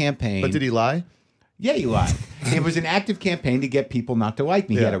active campaign. But did he lie? Yeah, he lied. It was an active campaign to get people not to like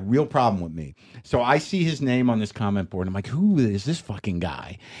me. He had a real problem with me. So I see his name on this comment board. I'm like, who is this fucking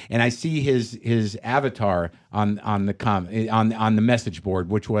guy? And I see his avatar on the message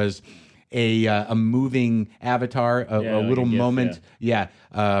board, which was a moving avatar, a little moment,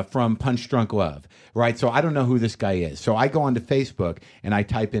 from Punch Drunk Love, right? So I don't know who this guy is. So I go onto Facebook and I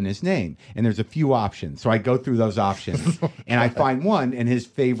type in his name, and there's a few options. So I go through those options, and I find one, and his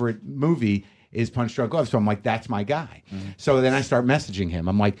favorite movie is Punch Drunk Love. So I'm like, that's my guy. Mm-hmm. So then I start messaging him.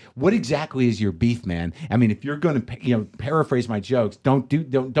 I'm like, what exactly is your beef, man? I mean, if you're going to, paraphrase my jokes, don't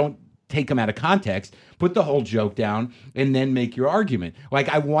take them out of context. Put the whole joke down and then make your argument. Like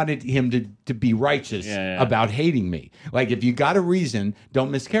I wanted him to be righteous about hating me. Like if you got a reason, don't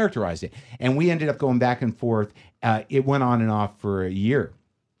mischaracterize it. And we ended up going back and forth. It went on and off for a year.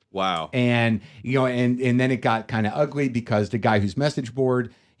 Wow. And and then it got kind of ugly because the guy whose message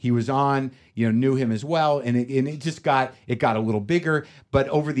board he was on, knew him as well, and it just got a little bigger. But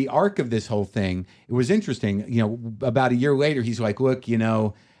over the arc of this whole thing, it was interesting. About a year later, he's like, "Look,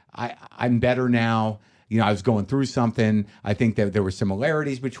 I'm better now. I was going through something. I think that there were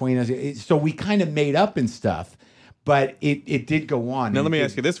similarities between us. So we kind of made up and stuff." But it did go on. Now let me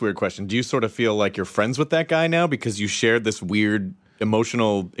ask you this weird question: do you sort of feel like you're friends with that guy now because you shared this weird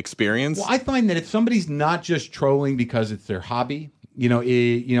emotional experience? Well, I find that if somebody's not just trolling because it's their hobby.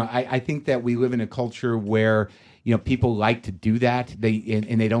 I think that we live in a culture where people like to do that.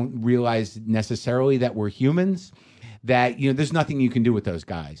 They don't realize necessarily that we're humans. That there's nothing you can do with those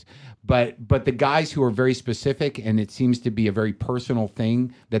guys. But the guys who are very specific, and it seems to be a very personal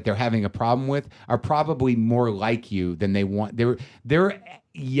thing that they're having a problem with, are probably more like you than they want. They're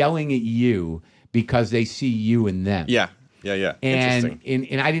yelling at you because they see you in them. Yeah. And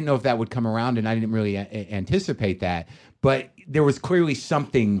I didn't know if that would come around, and I didn't really anticipate that. But there was clearly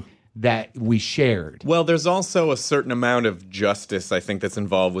something that we shared. Well, there's also a certain amount of justice, I think, that's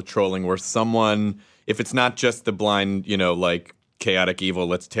involved with trolling, where someone, if it's not just the blind, like chaotic evil,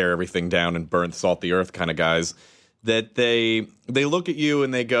 let's tear everything down and salt the earth kind of guys, that they look at you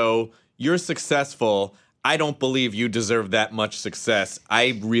and they go, you're successful. I don't believe you deserve that much success.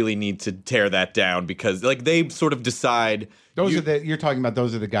 I really need to tear that down because, they sort of decide. You're talking about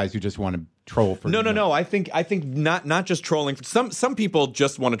those are the guys who just want to troll for. No. I think not just trolling. Some people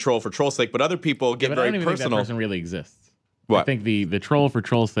just want to troll for troll's sake, but other people get very I don't even personal. think that person really exists. What? I think the troll for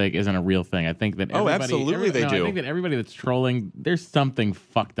troll's sake isn't a real thing. I think that absolutely they do. I think that everybody that's trolling, there's something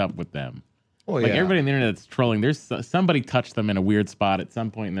fucked up with them. Oh, like everybody on the internet that's trolling, there's somebody touched them in a weird spot at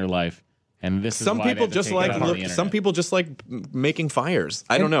some point in their life. And this some is why people they have to just take it out on the like internet. some people just like making fires.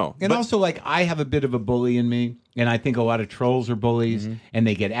 I don't know. And But- also, I have a bit of a bully in me, and I think a lot of trolls are bullies, and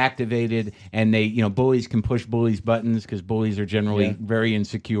they get activated, and they, bullies can push bullies' buttons because bullies are generally very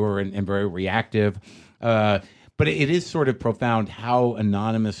insecure and very reactive. But it is sort of profound how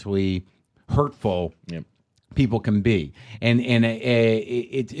anonymously hurtful people can be, and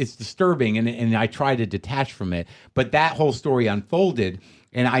it's disturbing, and I try to detach from it. But that whole story unfolded.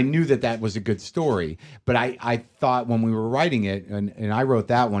 And I knew that was a good story, but I thought when we were writing it, and I wrote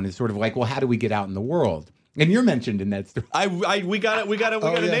that one, it's sort of like, well, how do we get out in the world? And you're mentioned in that story. We got to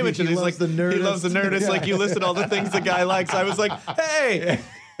name it. He loves the Nerdist. He loves the Nerdist. Like you listed all the things the guy likes. I was like, hey.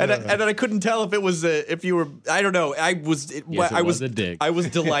 And I couldn't tell if it was if you were, I don't know. I was a dig. I was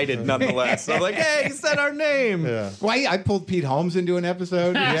delighted nonetheless. I'm like, hey, he said our name. Yeah. Why I pulled Pete Holmes into an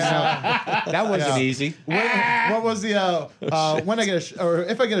episode? That wasn't easy. What was the when I get or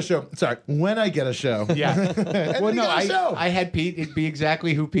if I get a show? Sorry, when I get a show. Yeah. Well, no, I had Pete. It'd be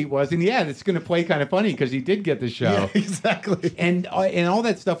exactly who Pete was, and it's going to play kind of funny because he did get the show. Yeah, exactly. And all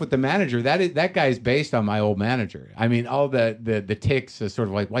that stuff with the manager, that guy is based on my old manager. I mean, all the ticks are sort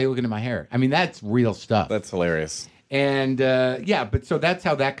of like, why are you looking at my hair? I mean, that's real stuff. That's hilarious. And but so that's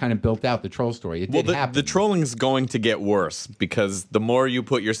how that kind of built out the troll story. It did happen. The trolling is going to get worse because the more you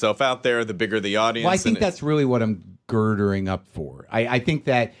put yourself out there, the bigger the audience. Well, I think that's really what I'm girdering up for. I think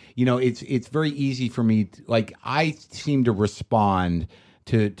that it's very easy for me. I seem to respond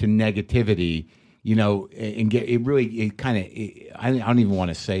to negativity. And get it really. It kind of. I don't even want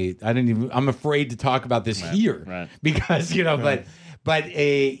to say it. I'm afraid to talk about this here because But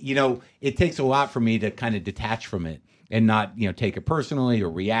it takes a lot for me to kind of detach from it and not take it personally or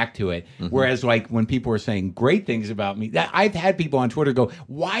react to it. Mm-hmm. Whereas when people are saying great things about me, I've had people on Twitter go,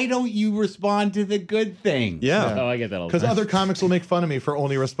 "Why don't you respond to the good things?" Yeah, oh, I get that all the time. Because other comics will make fun of me for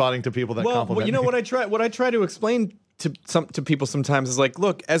only responding to people that compliment me. What I try to explain to people sometimes is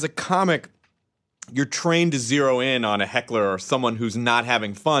look, as a comic, you're trained to zero in on a heckler or someone who's not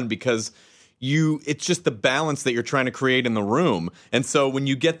having fun because it's just the balance that you're trying to create in the room. And so when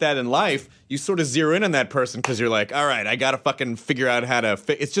you get that in life, you sort of zero in on that person because you're like, all right, I got to fucking figure out how to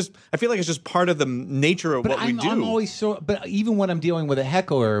it's just, I feel like it's just part of the nature of what we do. I'm always but even when I'm dealing with a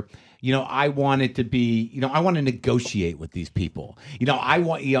heckler, I want it to be, I want to negotiate with these people.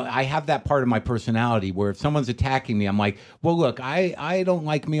 I have that part of my personality where if someone's attacking me, I'm like, well, look, I don't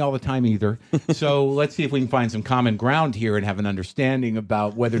like me all the time either. So let's see if we can find some common ground here and have an understanding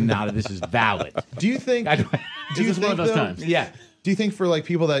about whether or not this is valid. Do you think? Do you think those times? Yeah. Do you think for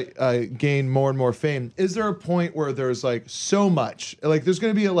people that gain more and more fame, is there a point where there's so much, there's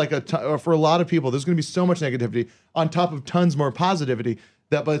going to be or for a lot of people, there's going to be so much negativity on top of tons more positivity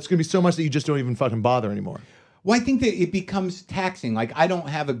but it's going to be so much that you just don't even fucking bother anymore? Well, I think that it becomes taxing. I don't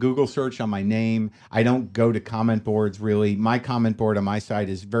have a Google search on my name. I don't go to comment boards, really. My comment board on my site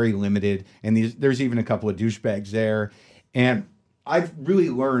is very limited, and there's even a couple of douchebags there. And I've really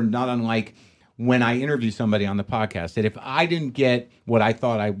learned, not unlike when I interview somebody on the podcast, that if I didn't get what I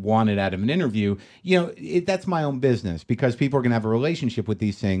thought I wanted out of an interview, that's my own business, because people are going to have a relationship with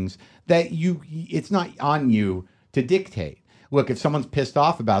these things that it's not on you to dictate. Look, if someone's pissed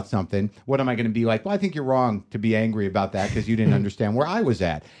off about something, what am I going to be like? Well, I think you're wrong to be angry about that because you didn't understand where I was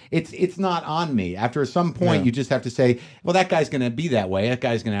at. It's not on me. After some point, you just have to say, well, that guy's going to be that way. That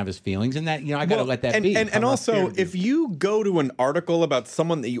guy's going to have his feelings, and that I got to let that be. And also, if you go to an article about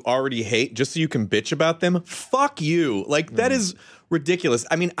someone that you already hate just so you can bitch about them, fuck you. That is ridiculous.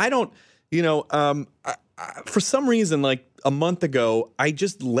 I mean, I don't. For some reason, a month ago, I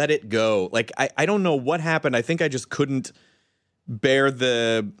just let it go. I don't know what happened. I think I just couldn't bear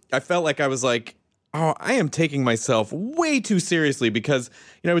I felt like I was like, oh, I am taking myself way too seriously because,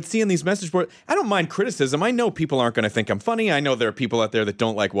 I would see in these message boards, I don't mind criticism. I know people aren't going to think I'm funny. I know there are people out there that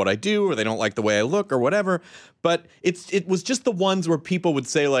don't like what I do or they don't like the way I look or whatever. But it was just the ones where people would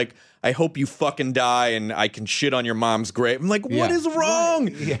say I hope you fucking die and I can shit on your mom's grave. I'm like, what is wrong?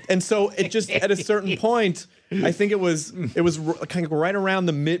 Yeah. And so it just, at a certain point, I think it was kind of right around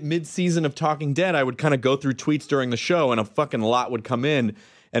the mid-season of Talking Dead, I would kind of go through tweets during the show and a fucking lot would come in.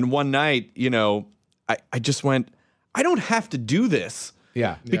 And one night, I just went, I don't have to do this.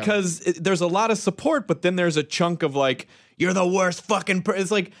 Yeah. Because there's a lot of support, but then there's a chunk of you're the worst fucking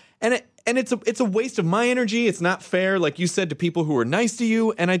person. It's it's a waste of my energy. It's not fair, like you said, to people who are nice to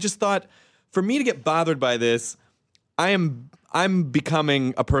you. And I just thought, for me to get bothered by this, I'm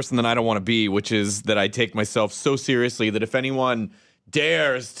becoming a person that I don't want to be, which is that I take myself so seriously that if anyone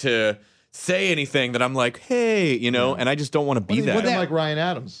dares to say anything, that I'm like, hey, and I just don't want to be that. Like Ryan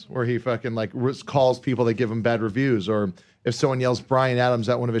Adams, where he fucking calls people that give him bad reviews, or if someone yells Brian Adams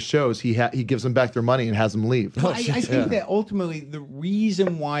at one of his shows, he gives them back their money and has them leave. Well, I think that ultimately the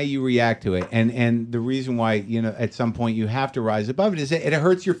reason why you react to it, and the reason why at some point you have to rise above it, is that it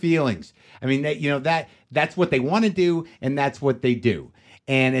hurts your feelings. I mean, that's what they want to do, and that's what they do.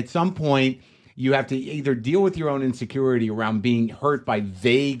 And at some point, you have to either deal with your own insecurity around being hurt by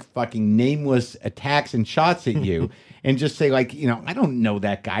vague, fucking nameless attacks and shots at you, and just say, I don't know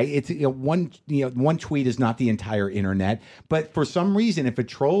that guy. It's one tweet is not the entire internet. But for some reason, if a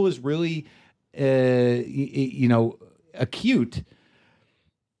troll is really, acute,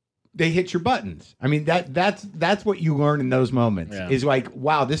 they hit your buttons. I mean, that's what you learn in those moments. Yeah. Is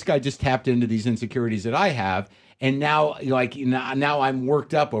wow, this guy just tapped into these insecurities that I have. And now, now I'm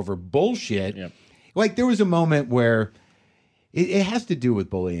worked up over bullshit. Yep. There was a moment where it has to do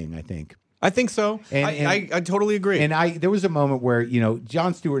with bullying, I think. I think so. I totally agree. And there was a moment where,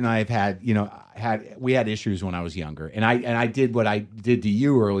 Jon Stewart and I have had, we had issues when I was younger. And I did what I did to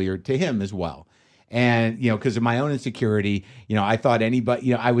you earlier to him as well. And, because of my own insecurity, I thought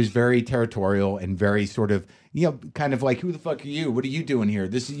anybody, I was very territorial and very sort of, kind of who the fuck are you? What are you doing here?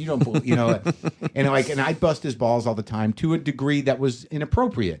 You don't, and I bust his balls all the time to a degree that was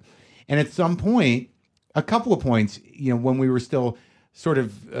inappropriate. And at some point, a couple of points, when we were still sort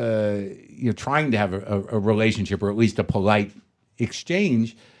of, trying to have a relationship or at least a polite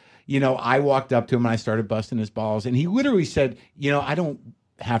exchange, I walked up to him and I started busting his balls. And he literally said, I don't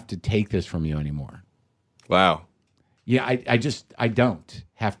have to take this from you anymore. Wow. Yeah, I don't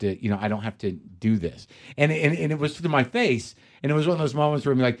have to, I don't have to do this. And it was to my face. And it was one of those moments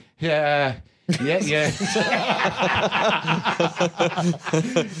where I'm like, yeah. Yeah,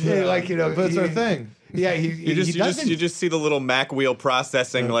 like, But it's our thing. Yeah, You just see the little Mac wheel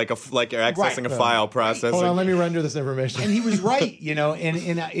processing like you're accessing a file processing. Hold on, let me render this information. And he was right,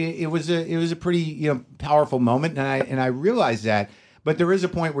 and it was a pretty powerful moment, and I realized that. But there is a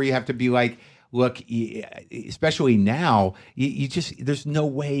point where you have to be like, look, especially now, you just there's no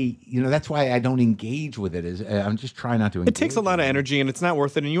way, that's why I don't engage with it. I'm just trying not to engage. It takes a lot of energy, and it's not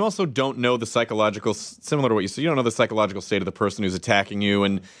worth it. And you also don't know the psychological, similar to what you said, you don't know the psychological state of the person who's attacking you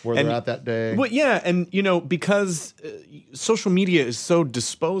and where they're at that day. Well, yeah, and because social media is so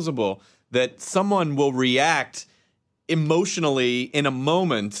disposable that someone will react emotionally in a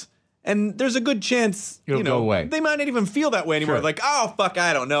moment. And there's a good chance, It'll go away. They might not even feel that way anymore. Sure. Like, oh, fuck,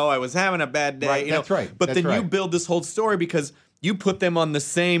 I don't know. I was having a bad day. Right, that's right. But That's then you right. build this whole story because you put them on the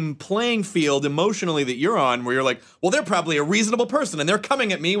same playing field emotionally that you're on, where you're like, well, they're probably a reasonable person, and they're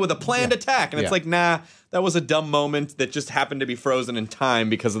coming at me with a planned attack. And it's like, nah, that was a dumb moment that just happened to be frozen in time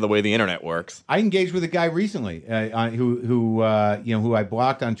because of the way the internet works. I engaged with a guy recently who I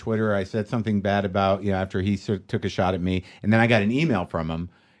blocked on Twitter. I said something bad about after he sort of took a shot at me, and then I got an email from him.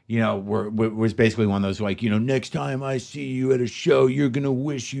 Was basically one of those like, next time I see you at a show, you're going to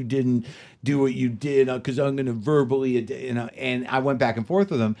wish you didn't do what you did because I'm going to verbally, and I went back and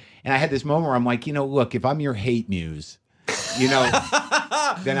forth with him. And I had this moment where I'm like, look, if I'm your hate muse,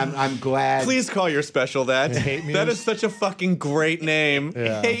 then I'm glad. Please call your special that. Hate Muse? That is such a fucking great name.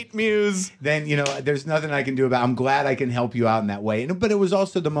 Yeah. Hate Muse. Then there's nothing I can do about it. I'm glad I can help you out in that way. But it was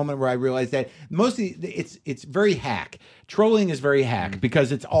also the moment where I realized that mostly it's very hack. Trolling is very hack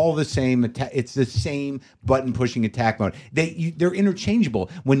because it's all the same. It's the same button pushing attack mode. They're interchangeable.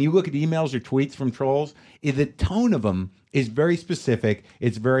 When you look at emails or tweets from trolls, the tone of them is very specific.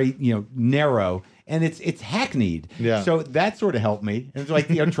 It's very narrow. And it's hackneyed. Yeah. So that sort of helped me. And it's like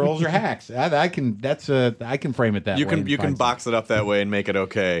trolls are hacks. I can frame it that You way. can box it up that way and make it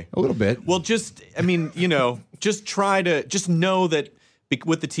okay. a little bit. Well, just know that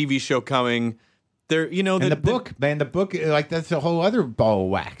with the TV show coming, there, And the book, like that's a whole other ball of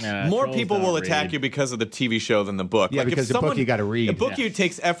wax. Yeah, more trolls people don't will attack read. you because of the TV show than the book. Yeah, Like, because if the book you gotta read. A book you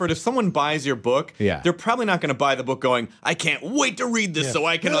takes effort. If someone buys your book, Yeah. they're probably not going to buy the book going, I can't wait to read this so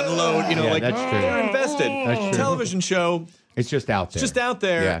I can unload. that's true. They're invested. That's true. Television show, It's just out there. just out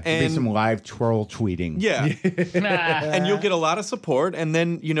there, Yeah, there'll be and some live troll tweeting. yeah. And you'll get a lot of support, and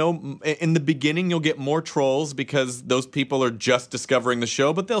then in the beginning you'll get more trolls because those people are just discovering the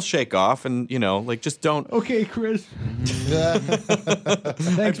show, but they'll shake off, and just don't. Okay, Chris.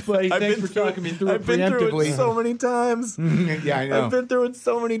 Thanks, buddy. Thanks for talking me through it I've been through it preemptively. so many times. Yeah, I know. I've been through it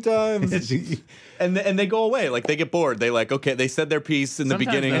so many times. And they go away, like they get bored. They they said their piece in the Sometimes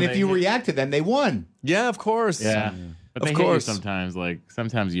beginning. and though, if you react to them, they won. Yeah, of course. Yeah. But Of they hate you course. sometimes. Like,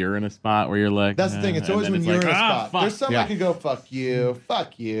 sometimes you're in a spot where you're like... That's the thing. It's and always then when it's you're like, in a "Ah, spot. fuck." There's someone Yeah. that can go,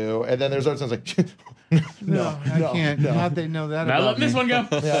 fuck you. And then there's other times like, I can't. How'd they know that Now about let me? this one go.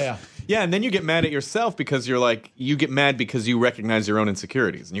 yeah. Yeah, and then you get mad at yourself because you get mad because you recognize your own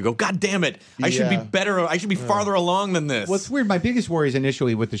insecurities. And you go, God damn it, I should be Yeah. better. I should be farther along than this. What's weird, my biggest worries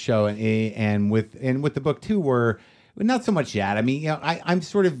initially with the show and with the book too were not so much that. I mean, I'm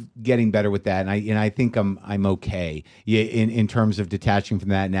sort of getting better with that, and I think I'm okay in terms of detaching from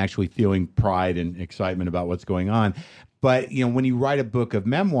that and actually feeling pride and excitement about what's going on. But when you write a book of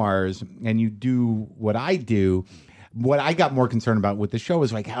memoirs and you do what I do, what I got more concerned about with the show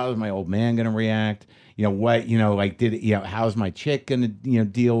is like, how is my old man going to react? How's my chick going to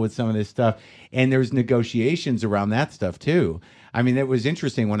deal with some of this stuff? And there's negotiations around that stuff too. I mean, it was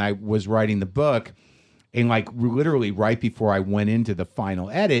interesting when I was writing the book. And like literally right before I went into the final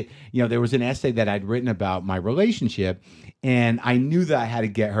edit, there was an essay that I'd written about my relationship, and I knew that I had to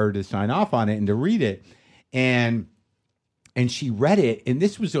get her to sign off on it and to read it. And she read it, and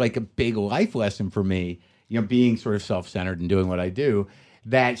this was like a big life lesson for me, being sort of self-centered and doing what I do.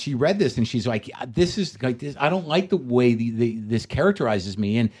 That she read this and she's like, this is like this. I don't like the way this characterizes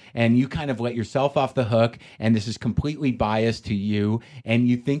me, and you kind of let yourself off the hook, and this is completely biased to you, and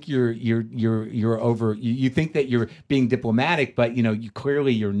you think you're over. You think that you're being diplomatic, but you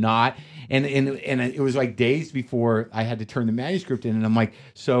clearly you're not. And it was like days before I had to turn the manuscript in, and I'm like,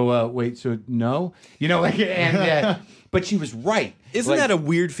 so wait, so no, but she was right. Isn't that a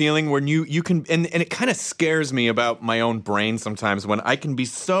weird feeling when you can and it kind of scares me about my own brain sometimes when I can be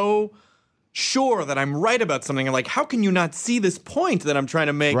so sure that I'm right about something. I'm like, how can you not see this point that I'm trying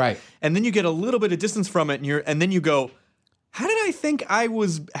to make? Right. And then you get a little bit of distance from it, and then you go, how did I think I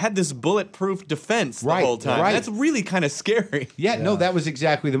had this bulletproof defense the whole time? Right. That's really kind of scary. Yeah, no, that was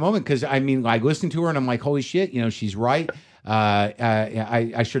exactly the moment because I mean, I listened to her and I'm like, holy shit, she's right.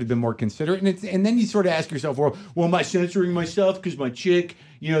 I should have been more considerate, and then you sort of ask yourself, well, am I censoring myself because my chick,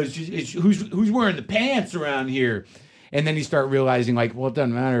 who's wearing the pants around here? And then you start realizing, like, well, it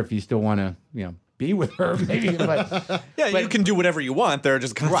doesn't matter if you still want to, be with her, maybe. But you can do whatever you want. There are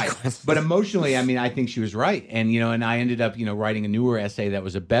just consequences. Right. But emotionally, I mean, I think she was right. And, and I ended up, writing a newer essay that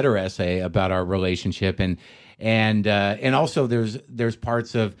was a better essay about our relationship. And also there's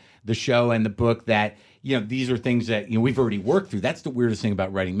parts of the show and the book that, these are things that, we've already worked through. That's the weirdest thing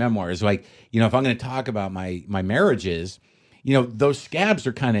about writing memoirs. Like, if I'm going to talk about my marriages, those scabs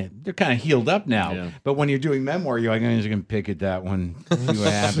are kind of healed up now. Yeah. But when you're doing memoir, you're like, I'm just going to pick at that one, see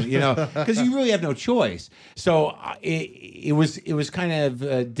what happens, because you really have no choice. So it was kind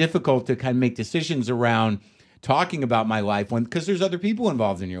of difficult to kind of make decisions around talking about my life because there's other people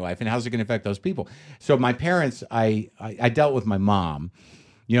involved in your life, and how's it going to affect those people? So my parents, I dealt with my mom.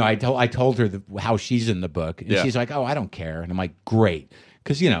 I told her how she's in the book, and she's like, oh, I don't care. And I'm like, great.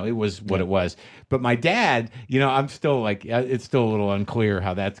 Because, it was what it was. But my dad, I'm still like, it's still a little unclear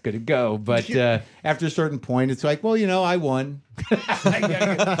how that's going to go. But after a certain point, it's like, well, I won.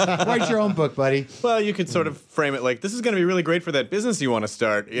 Write your own book, buddy. Well, you could sort of frame it like, this is going to be really great for that business you want to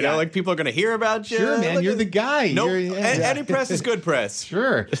start. You know, like people are going to hear about you. Sure, man. You're the guy. Nope. Any press is good press.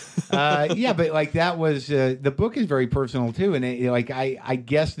 Sure. But like that was, the book is very personal too. And I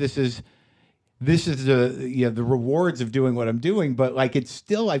guess this is the rewards of doing what I'm doing, but like it's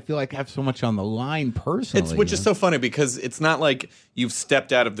still, I feel like I have so much on the line personally. Which is so funny because it's not like you've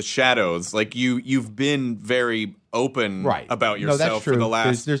stepped out of the shadows. Like you've been very open about yourself that's true. For the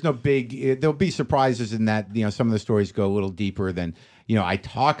last. There's no big. There'll be surprises in that. Some of the stories go a little deeper than I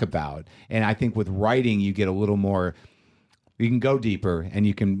talk about, and I think with writing you get a little more. You can go deeper and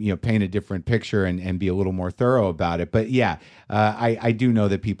you can paint a different picture and be a little more thorough about it. But I do know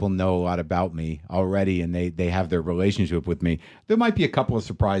that people know a lot about me already and they have their relationship with me. There might be a couple of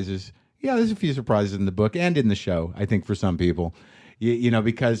surprises. Yeah, there's a few surprises in the book and in the show, I think, for some people.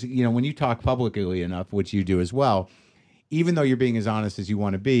 Because when you talk publicly enough, which you do as well, even though you're being as honest as you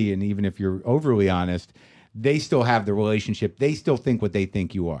want to be, and even if you're overly honest, they still have the relationship. They still think what they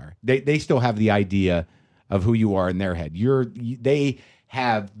think you are. They still have the idea of who you are in their head. They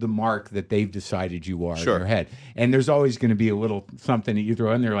have the mark that they've decided you are in their head. And there's always going to be a little something that you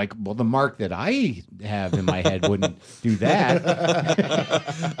throw in there like, well, the mark that I have in my head wouldn't do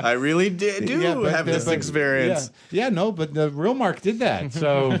that. I really do have this experience. But the real Mark did that.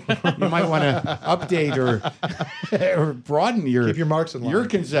 So you might want to update or broaden keep your marks in line. Your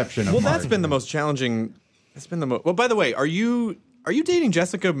conception of Well, Mark. that's been the most challenging. Well, by the way, are you dating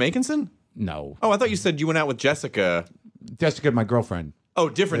Jessica Makinson? No. Oh, I thought you said you went out with Jessica. Jessica, my girlfriend. Oh,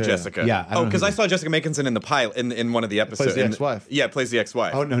 different Jessica. Yeah. Because I saw Jessica Makinson in the pilot in one of the episodes. Plays the ex-wife. Yeah, plays the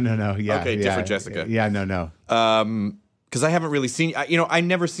ex-wife. Oh, no. Yeah. Okay, different Jessica. Yeah, no. Because I haven't really seen. I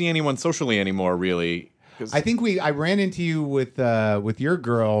never see anyone socially anymore. Really. I think I ran into you with your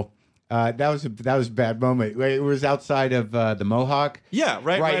girl. That was a bad moment. It was outside of the Mohawk. Yeah,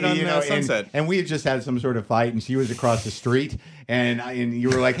 right on Sunset. And we had just had some sort of fight, and she was across the street, and you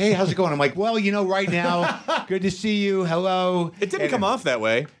were like, "Hey, how's it going?" I'm like, "Well, right now, good to see you. Hello." It didn't come off that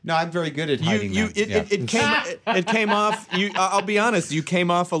way. No, I'm very good at hiding that. It came off. I'll be honest. You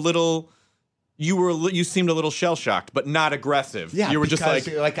came off a little. You seemed a little shell shocked, but not aggressive. Yeah, you were just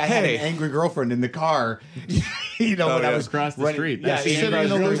like I had an angry girlfriend in the car. When I was across the street. Yeah, she's sitting in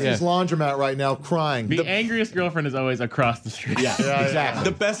the Lucy's laundromat right now, crying. The angriest girlfriend is always across the street. Yeah, exactly.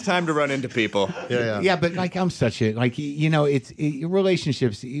 The best time to run into people. Yeah, but I'm such a it's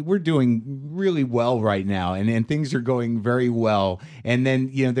relationships. We're doing really well right now, and things are going very well. And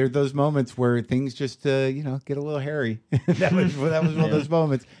then there are those moments where things just get a little hairy. that was one of those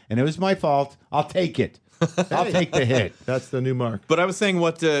moments, and it was my fault. I'll take it. I'll take the hit. That's the new Mark. But I was saying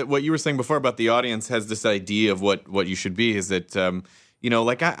what you were saying before about the audience has this idea of what you should be. Is that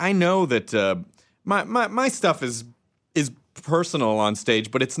I know that my stuff is personal on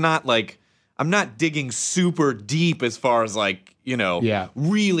stage, but it's not like I'm not digging super deep as far as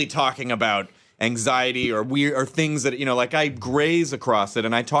really talking about anxiety or weird or things that I graze across it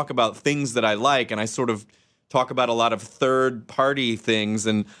and I talk about things that I like and I sort of talk about a lot of third party things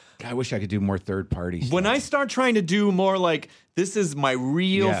and. I wish I could do more third party stuff. When I start trying to do more like this is my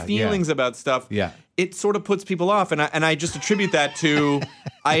real feelings about stuff, it sort of puts people off, and I just attribute that to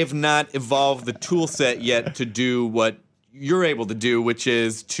I have not evolved the tool set yet to do what you're able to do, which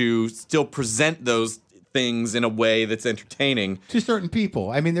is to still present those things in a way that's entertaining to certain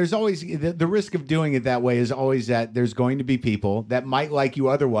people. I mean, there's always the risk of doing it that way is always that there's going to be people that might like you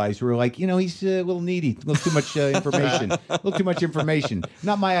otherwise who are like, he's a little needy, a little too much information, a little too much information.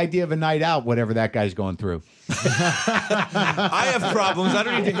 Not my idea of a night out, whatever that guy's going through. I have problems. I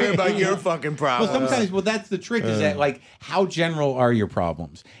don't need to hear about your fucking problems. Well, sometimes, that's the trick is that, like, how general are your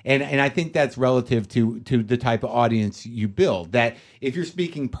problems? And I think that's relative to the type of audience you build. That if you're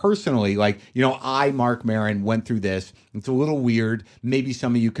speaking personally, like, I, Marc Maron, went through this. It's a little weird. Maybe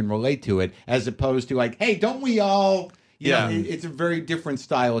some of you can relate to it, as opposed to like, hey, don't we all... It's a very different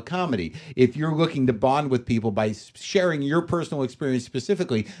style of comedy. If you're looking to bond with people by sharing your personal experience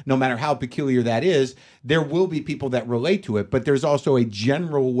specifically, no matter how peculiar that is, there will be people that relate to it. But there's also a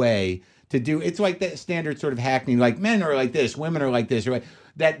general way to do. It's like that standard sort of hackney, like men are like this, women are like this, right?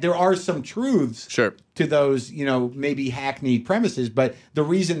 That there are some truths to those, maybe hackneyed premises, but the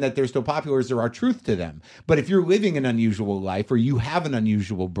reason that they're so popular is there are truth to them. But if you're living an unusual life or you have an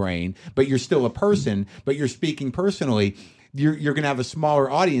unusual brain, but you're still a person, but you're speaking personally, you're going to have a smaller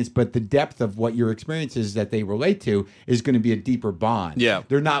audience, but the depth of what your experience is that they relate to is going to be a deeper bond. Yeah.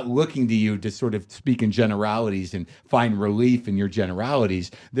 They're not looking to you to sort of speak in generalities and find relief in your generalities.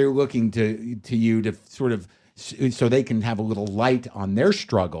 They're looking to you to sort of so they can have a little light on their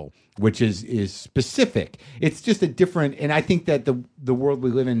struggle, which is specific. It's just a different, and I think that the world we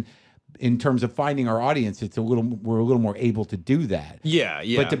live in terms of finding our audience, we're a little more able to do that. Yeah.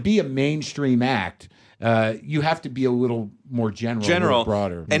 But to be a mainstream act, you have to be a little more general, a little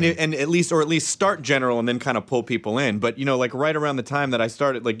broader, and at least start general and then kind of pull people in. But like right around the time that I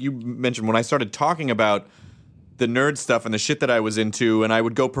started, like you mentioned, when I started talking about the nerd stuff and the shit that I was into, and I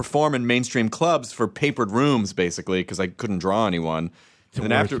would go perform in mainstream clubs for papered rooms, basically, because I couldn't draw anyone. And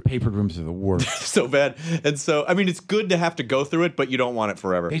then after papered rooms are the worst, so bad. And so, I mean, it's good to have to go through it, but you don't want it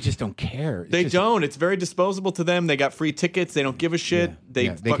forever. They just don't care. They don't. It's very disposable to them. They got free tickets. They don't give a shit. They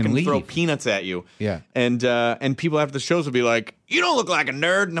fucking throw peanuts at you. Yeah. And people after the shows will be like, "You don't look like a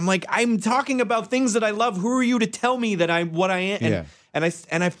nerd." And I'm like, "I'm talking about things that I love. Who are you to tell me that I'm what I am?" And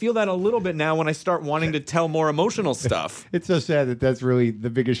I feel that a little bit now when I start wanting to tell more emotional stuff. It's so sad that that's really the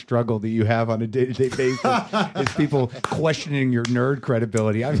biggest struggle that you have on a day-to-day basis is people questioning your nerd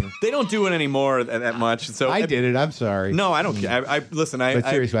credibility. I mean, they don't do it anymore that much. So I did it. I'm sorry. No, I don't care. I listen. But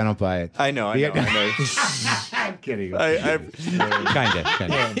seriously, I don't buy it. I know. I'm kidding.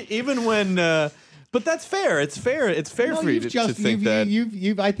 Kind of. Even when. But that's fair. It's fair. It's fair for you to think that.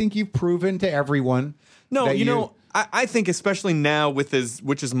 I think you've proven to everyone. No, I think especially now with as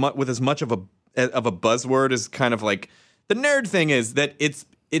much of a buzzword as kind of like the nerd thing is that it's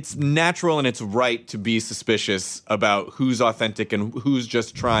natural and it's right to be suspicious about who's authentic and who's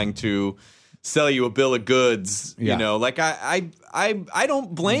just trying to sell you a bill of goods. Yeah. Like I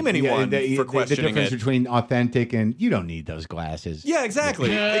don't blame anyone for questioning the difference it. between authentic and you don't need those glasses. Yeah,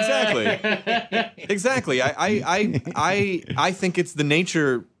 exactly. Exactly. I think it's the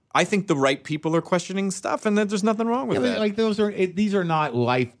nature. I think the right people are questioning stuff, and that there's nothing wrong with that. Like these are not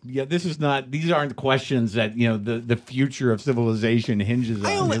life. Yeah, these aren't questions that the future of civilization hinges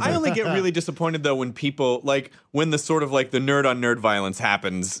on. I only get really disappointed though when people when the sort of like the nerd on nerd violence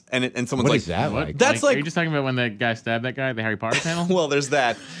happens, and someone's what like, is that like? That's like, are you just talking about when that guy stabbed that guy at the Harry Potter panel? Well, there's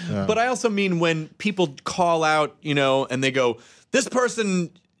that, but I also mean when people call out, and they go, this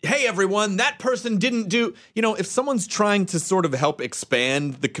person. Hey, everyone, that person didn't do... if someone's trying to sort of help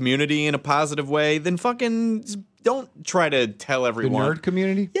expand the community in a positive way, then fucking don't try to tell everyone. The nerd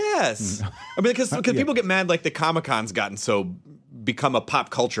community? Yes. I mean, because people get mad like the Comic-Con's become a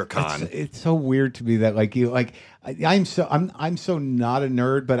pop culture con. It's so weird to me that I'm so not a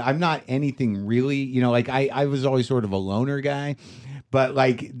nerd, but I'm not anything really. I was always sort of a loner guy, but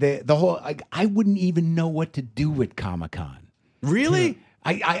the whole I wouldn't even know what to do at Comic-Con. Really?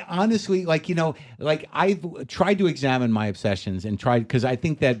 I honestly, I've tried to examine my obsessions and tried, because I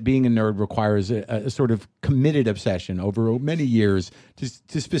think that being a nerd requires a sort of committed obsession over many years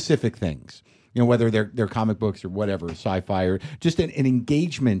to specific things, whether they're comic books or whatever, sci-fi, or just an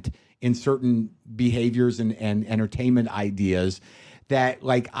engagement in certain behaviors and entertainment ideas that,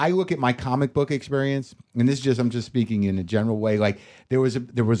 I look at my comic book experience, and I'm just speaking in a general way, there was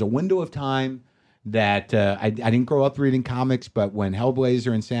a window of time that I didn't grow up reading comics, but when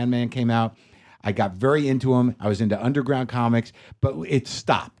Hellblazer and Sandman came out, I got very into them. I was into underground comics, but it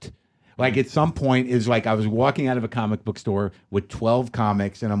stopped. At some point, I was walking out of a comic book store with 12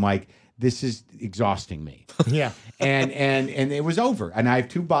 comics, and I'm like, this is exhausting me. Yeah. And it was over. And I have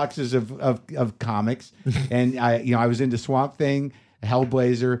 2 boxes of comics, and I was into Swamp Thing,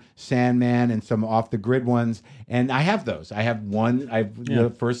 Hellblazer, Sandman, and some off the grid ones. And I have those. I have one. The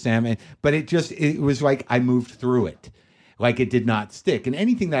first Sandman, but it was like I moved through it. Like it did not stick. And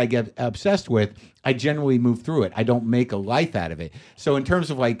anything that I get obsessed with, I generally move through it. I don't make a life out of it. So in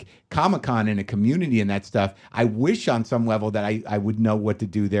terms of like Comic-Con and a community and that stuff, I wish on some level that I would know what to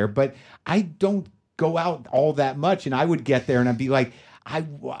do there, but I don't go out all that much. And I would get there and I'd be like,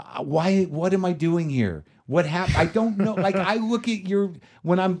 what am I doing here? What happened? I don't know. Like I look at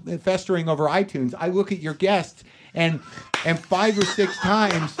when I'm festering over iTunes, I look at your guests and 5 or 6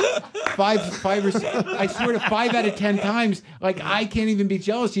 times, I swear to 5 out of 10 times, like I can't even be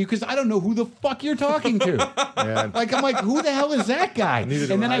jealous of you because I don't know who the fuck you're talking to. Yeah. Like I'm like, who the hell is that guy?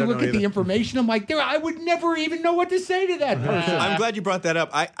 Neither And then I don't look know at the information. I'm like, I would never even know what to say to that person. I'm glad you brought that up.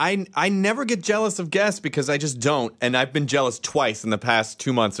 I never get jealous of guests because I just don't. And I've been jealous twice in the past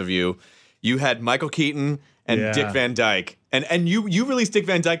 2 months of you. You had Michael Keaton and Dick Van Dyke. And you released Dick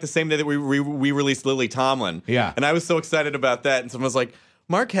Van Dyke the same day that we released Lily Tomlin. Yeah. And I was so excited about that. And someone was like,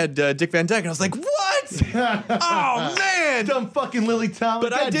 Mark had Dick Van Dyke. And I was like, what? Oh, man. Dumb fucking Lily Tomlin.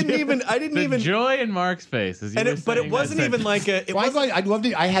 But I didn't even. Joy in Mark's face. As you were But it wasn't even like a. I'd love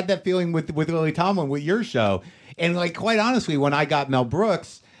to. I had that feeling with Lily Tomlin with your show, and like quite honestly, when I got Mel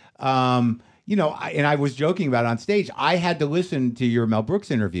Brooks, and I was joking about it on stage. I had to listen to your Mel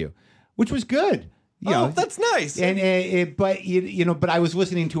Brooks interview, which was good. That's nice. But I was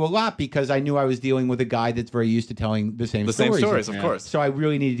listening to a lot because I knew I was dealing with a guy that's very used to telling the same stories, of course. So I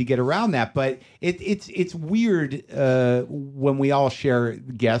really needed to get around that. But it's weird when we all share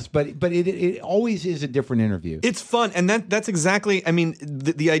guests, but it always is a different interview. It's fun, and that's exactly. I mean,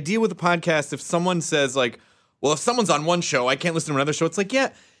 the idea with a podcast, if someone says like, well, if someone's on one show, I can't listen to another show. It's like,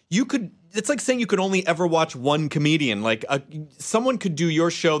 yeah, you could. It's like saying you could only ever watch one comedian. Like someone could do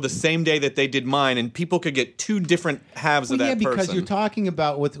your show the same day that they did mine, and people could get 2 different halves of that person. Yeah, because you're talking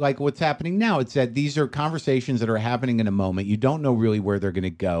about what's happening now. It's that these are conversations that are happening in a moment. You don't know really where they're going to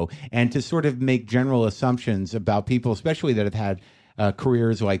go, and to sort of make general assumptions about people, especially that have had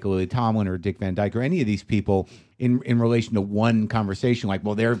careers like Lily Tomlin or Dick Van Dyke or any of these people in relation to one conversation, like,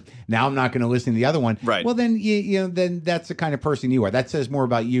 well, now I'm not going to listen to the other one. Right. Well, then then that's the kind of person you are. That says more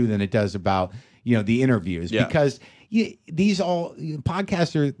about you than it does about the interviews. Yeah. Because these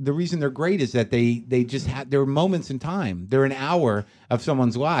podcasts are, the reason they're great is that they just they're moments in time. They're an hour of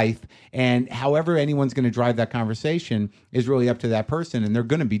someone's life, and however anyone's going to drive that conversation is really up to that person, and they're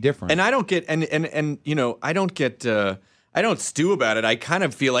going to be different. And I don't get I don't stew about it. I kind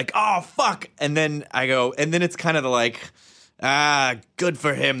of feel like, oh, fuck. And then I go, and then it's kind of like, good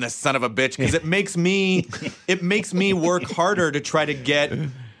for him, the son of a bitch. Because it makes me work harder to try to get,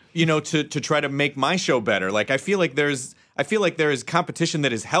 to try to make my show better. Like, I feel like there is competition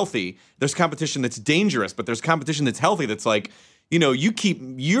that is healthy. There's competition that's dangerous, but there's competition that's healthy. That's like, you keep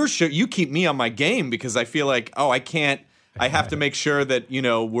your show, you keep me on my game because I feel like, I have to make sure that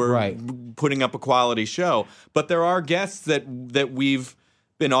we're putting up a quality show. But there are guests that we've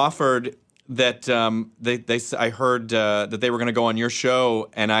been offered that I heard that they were going to go on your show,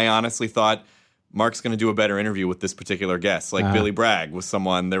 and I honestly thought Mark's going to do a better interview with this particular guest, like Billy Bragg was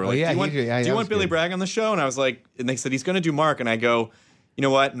someone. They were like, "Do you want Billy Bragg on the show?" And I was like, and they said he's going to do Mark, and I go, you know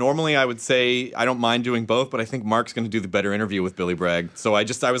what? Normally, I would say I don't mind doing both, but I think Mark's going to do the better interview with Billy Bragg. So I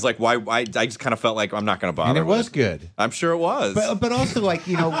was like, why? I just kind of felt like I'm not going to bother. And it was good. I'm sure it was. But also, like,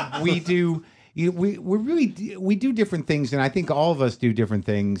 we do. We do different things, and I think all of us do different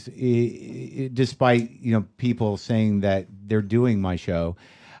things, despite people saying that they're doing my show,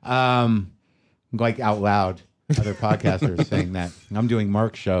 like out loud. Other podcasters saying that I'm doing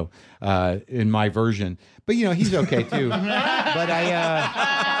Mark's show in my version, but he's okay too. But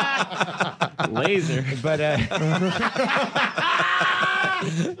laser. But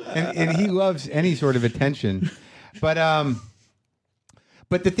and he loves any sort of attention. But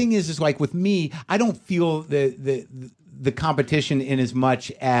the thing is like with me, I don't feel the competition in as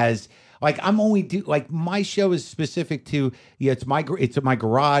much as. Like I'm only like my show is specific to it's my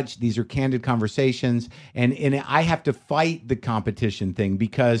garage. These are candid conversations, and I have to fight the competition thing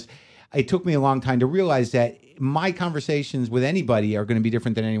because it took me a long time to realize that my conversations with anybody are going to be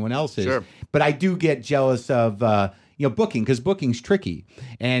different than anyone else's. Sure. But I do get jealous of booking because booking's tricky,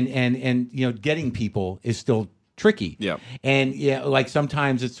 and getting people is still tricky. Yeah. And like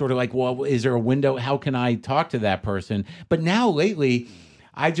sometimes it's sort of like, well, is there a window? How can I talk to that person? But now lately,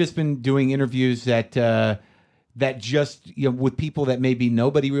 I've just been doing interviews that that just, with people that maybe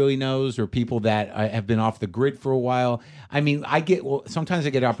nobody really knows or people that have been off the grid for a while. I mean, sometimes I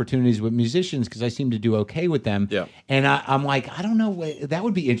get opportunities with musicians because I seem to do okay with them. Yeah. And I'm like, I don't know, that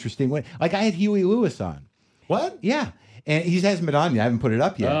would be interesting. Like I had Huey Lewis on. What? Yeah. And he hasn't been on yet. I haven't put it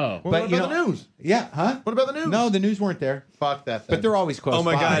up yet. Oh. What about the news? Yeah, huh? What about the news? No, the news weren't there. Fuck that thing. But they're always close Oh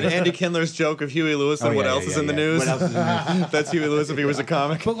my by. God, Andy Kindler's joke of Huey Lewis and what else is in the news? What else is in the news? That's Huey Lewis if he was a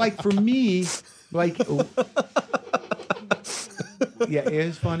comic. But like for me, like yeah, it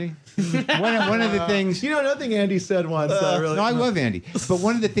is funny. One of the things, another thing Andy said once. Really, no, I love Andy. But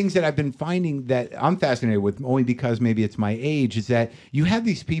one of the things that I've been finding that I'm fascinated with, only because maybe it's my age, is that you have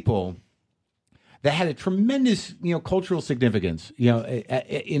these people that had a tremendous, cultural significance,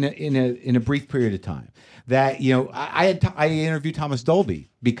 in a brief period of time. That I interviewed Thomas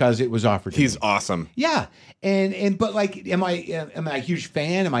Dolby because it was offered to He's me. awesome. Yeah, but like, am I a huge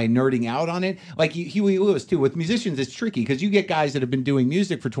fan? Am I nerding out on it? Like Huey Lewis too. With musicians, it's tricky because you get guys that have been doing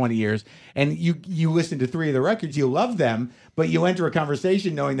music for 20 years, and you listen to 3 of the records, you love them, but you enter a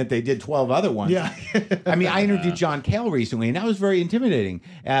conversation knowing that they did 12 other ones. Yeah. I mean, I interviewed John Cale recently, and that was very intimidating,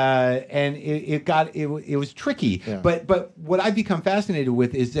 and it was tricky. Yeah. But what I've become fascinated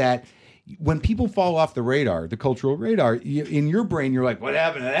with is that when people fall off the radar, the cultural radar, in your brain, you're like, what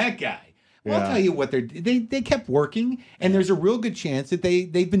happened to that guy? Well, I'll tell you what, they kept working, and there's a real good chance that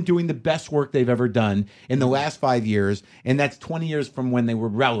they've been doing the best work they've ever done in the last 5 years, and that's 20 years from when they were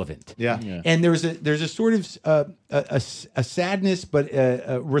relevant. Yeah. And there's a sort of a sadness, but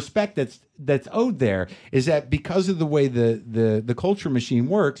a respect that's owed there, is that because of the way the culture machine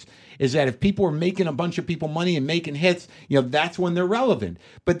works, is that if people are making a bunch of people money and making hits, that's when they're relevant.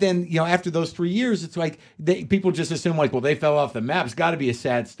 But then, after those 3 years, it's like people just assume like, well, they fell off the map. It's got to be a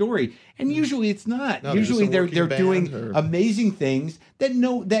sad story, and usually it's not. No, usually they're doing or... amazing things that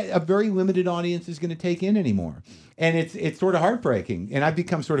a very limited audience is going to take in anymore. And it's sort of heartbreaking. And I've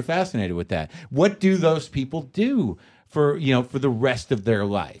become sort of fascinated with that. What do those people do for the rest of their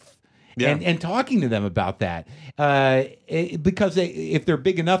life? Yeah. And talking to them about that, because if they're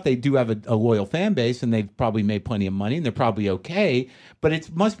big enough, they do have a loyal fan base, and they've probably made plenty of money, and they're probably okay. But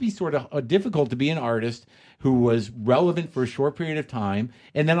it must be sort of difficult to be an artist who was relevant for a short period of time,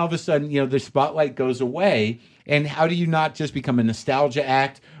 and then all of a sudden, the spotlight goes away. And how do you not just become a nostalgia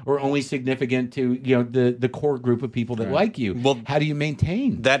act, or only significant to the core group of people that like you? Well, how do you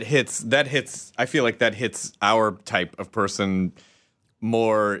maintain that? Hits. I feel like that hits our type of person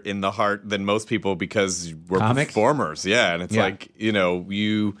more in the heart than most people, because we're performers. Yeah. And it's like,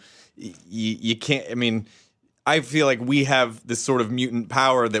 you can't, I mean, I feel like we have this sort of mutant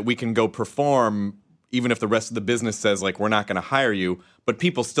power that we can go perform even if the rest of the business says like, we're not going to hire you, but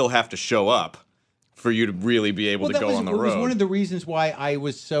people still have to show up for you to really be able to go on the road. It was one of the reasons why I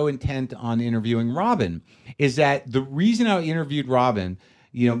was so intent on interviewing Robin, is that the reason I interviewed Robin,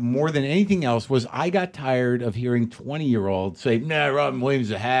 more than anything else, was I got tired of hearing 20-year-olds say, nah, Robin Williams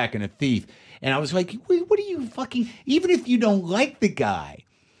is a hack and a thief. And I was like, wait, what are you fucking... Even if you don't like the guy,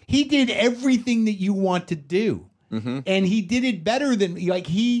 he did everything that you want to do. Mm-hmm. And he did it better than... Like,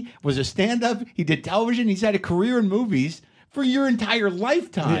 he was a stand-up, he did television, he's had a career in movies for your entire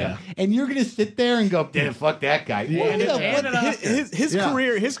lifetime. Yeah. And you're going to sit there and go, damn, fuck that guy. Yeah. His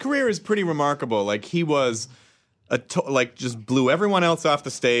career is pretty remarkable. Like, he was... just blew everyone else off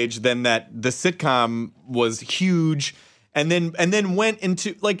the stage. Then the sitcom was huge, and then went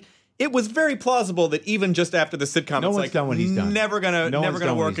into like, it was very plausible that even just after the sitcom, it's like, done what he's done. Never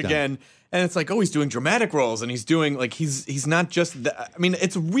gonna work again. And it's like, oh, he's doing dramatic roles, and he's doing like he's not just. I mean,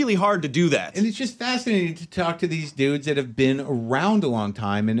 it's really hard to do that. And it's just fascinating to talk to these dudes that have been around a long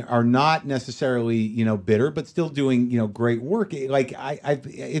time and are not necessarily bitter, but still doing great work. Like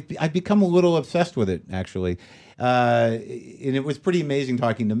I've become a little obsessed with it, actually. And it was pretty amazing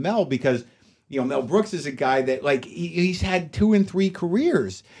talking to Mel, because Mel Brooks is a guy that like he's had 2 and 3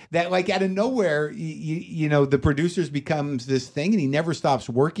 careers that like out of nowhere the producers becomes this thing, and he never stops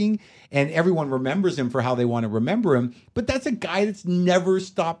working, and everyone remembers him for how they want to remember him. But that's a guy that's never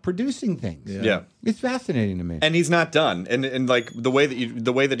stopped producing things. Yeah. It's fascinating to me. And he's not done. And like the way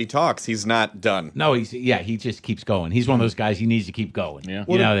that he talks, he's not done. No, he just keeps going. He's one of those guys, he needs to keep going. Yeah.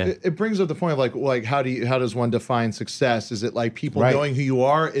 Well, it brings up the point of like how does one define success? Is it like people knowing who you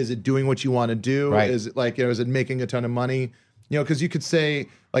are? Is it doing what you want to do? Right. Is it like is it making a ton of money? Because you could say,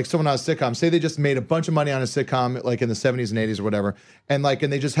 like, someone on a sitcom, say they just made a bunch of money on a sitcom, like in the 70s and 80s or whatever, and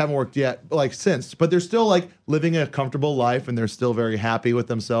they just haven't worked yet, like since, but they're still like living a comfortable life, and they're still very happy with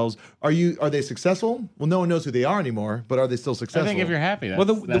themselves. Are they successful? Well, no one knows who they are anymore, but are they still successful? I think if you're happy,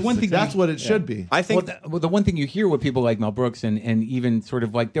 the one thing that's what it should be. I think the one thing you hear with people like Mel Brooks and even sort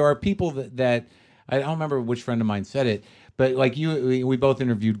of like there are people that I don't remember which friend of mine said it, but like we both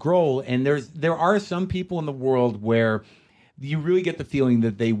interviewed Grohl, and there are some people in the world where you really get the feeling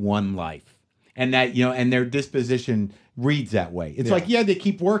that they won life, and that and their disposition reads that way. It's like they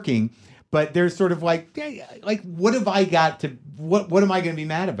keep working, but they're sort of like what have I got to what am I going to be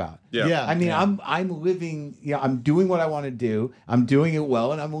mad about? Yeah. I mean, I'm living, I'm doing what I want to do. I'm doing it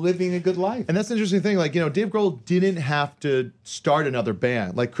well, and I'm living a good life. And that's the interesting thing. Like, Dave Grohl didn't have to start another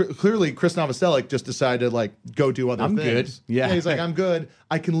band. Like, clearly, Chris Novoselic just decided to, like, go do other things. I'm good. Yeah. He's like, I'm good.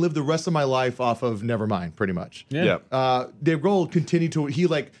 I can live the rest of my life off of Nevermind, pretty much. Yeah. Dave Grohl continued to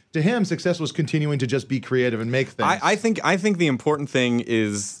him, success was continuing to just be creative and make things. I think the important thing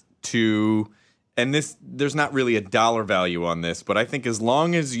is to, and there's not really a dollar value on this, but I think as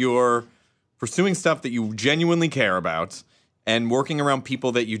long as you're pursuing stuff that you genuinely care about and working around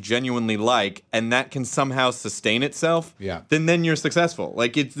people that you genuinely like, and that can somehow sustain itself, then you're successful.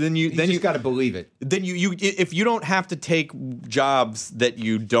 Like you just got to believe it. Then you if you don't have to take jobs that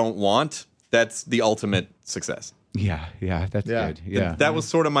you don't want, that's the ultimate success. Yeah, that's good. Yeah, that was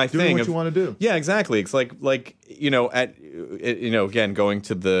sort of my Doing thing. what you want to do. Yeah, exactly. It's like again, going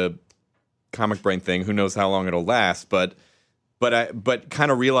to the comic brain thing. Who knows how long it'll last? But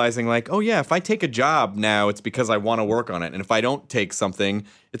kind of realizing like, oh yeah, if I take a job now, it's because I want to work on it, and if I don't take something,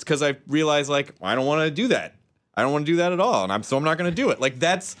 it's because I realize like I don't want to do that. I don't want to do that at all, and so I'm not going to do it. Like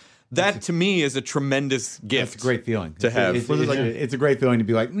that to me is a tremendous gift. It's a great feeling to have. It's a great feeling to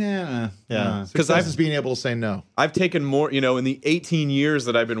be like, nah. Because I was being able to say no. I've taken more, in the 18 years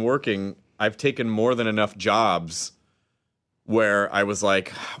that I've been working, I've taken more than enough jobs where I was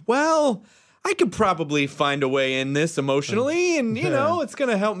like, well, I could probably find a way in this emotionally, and it's going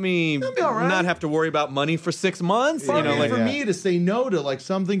to help me not have to worry about money for 6 months. For me to say no to like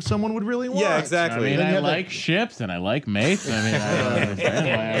something someone would really want. Yeah, exactly. I mean, I like ships and I like mates. I mean, I don't understand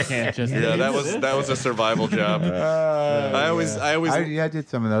why I can't just. Yeah, that was a survival job. I did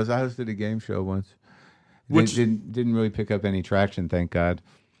some of those. I hosted a game show once. Which didn't really pick up any traction, thank God.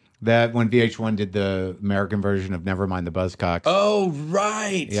 That when VH1 did the American version of Nevermind the Buzzcocks. Oh,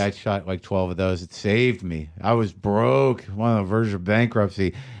 right. Yeah, I shot like 12 of those. It saved me. I was broke, on the verge of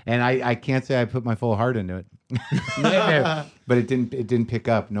bankruptcy, and I can't say I put my full heart into it. But it didn't pick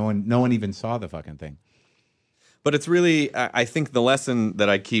up. No one even saw the fucking thing. But it's really, I think the lesson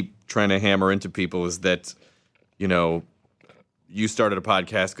that I keep trying to hammer into people is that, you started a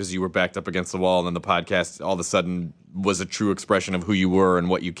podcast because you were backed up against the wall, and then the podcast all of a sudden was a true expression of who you were and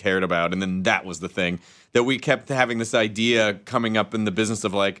what you cared about. And then that was the thing that we kept having this idea coming up in the business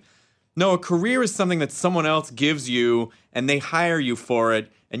of like, no, a career is something that someone else gives you and they hire you for it,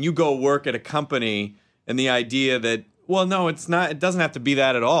 and you go work at a company, and the idea that, well, no, it's not. It doesn't have to be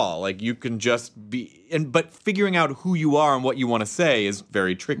that at all. Like you can just be, but figuring out who you are and what you want to say is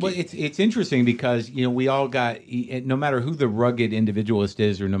very tricky. Well, it's interesting because we all got, no matter who the rugged individualist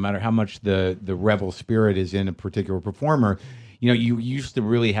is, or no matter how much the rebel spirit is in a particular performer, you used to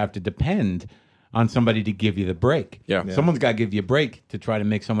really have to depend on somebody to give you the break. Yeah. Someone's got to give you a break to try to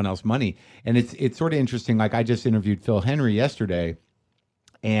make someone else money, and it's sort of interesting. Like I just interviewed Phil Henry yesterday,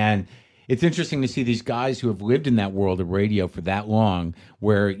 and it's interesting to see these guys who have lived in that world of radio for that long,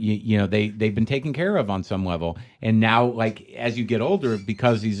 where they've been taken care of on some level, and now, like as you get older,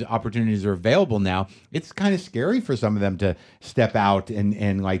 because these opportunities are available now, it's kind of scary for some of them to step out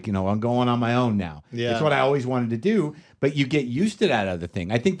and like I'm going on my own now. Yeah, it's what I always wanted to do, but you get used to that other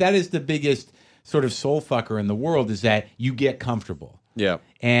thing. I think that is the biggest sort of soul fucker in the world, is that you get comfortable. Yeah.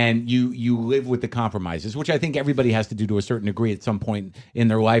 And you live with the compromises, which I think everybody has to do to a certain degree at some point in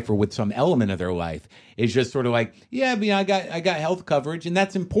their life, or with some element of their life. It's just sort of like, I got health coverage, and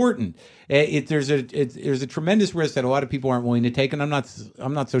that's important. There's a tremendous risk that a lot of people aren't willing to take, and I'm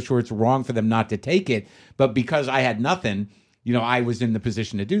not so sure it's wrong for them not to take it. But because I had nothing, I was in the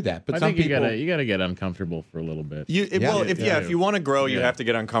position to do that. But I think you gotta get uncomfortable for a little bit. If you want to grow, you have to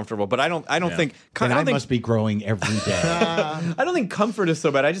get uncomfortable. But I don't think. And I must be growing every day. I don't think comfort is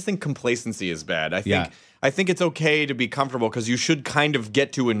so bad. I just think complacency is bad. I think it's okay to be comfortable, because you should kind of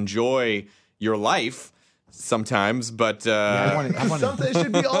get to enjoy your life sometimes, but something it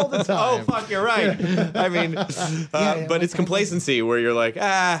should be all the time. Oh fuck, you're right. I mean, but it's complacency where you're like,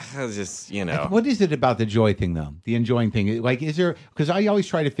 just What is it about the joy thing though? The enjoying thing, like, is there? Because I always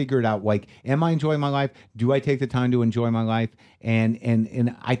try to figure it out. Like, am I enjoying my life? Do I take the time to enjoy my life?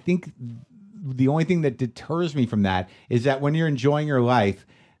 And I think the only thing that deters me from that is that when you're enjoying your life,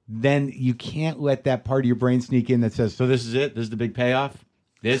 then you can't let that part of your brain sneak in that says, so this is it. This is the big payoff.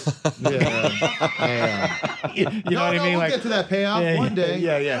 This, yeah. you know what I mean? We'll get to that payoff one day.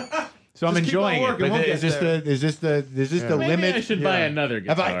 Yeah. So I'm Just keep on enjoying it. working, But we'll is get this the Maybe limit? I should buy another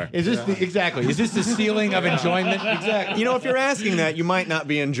guitar. Is this exactly? Is this the ceiling of enjoyment? Exactly. You know, if you're asking that, you might not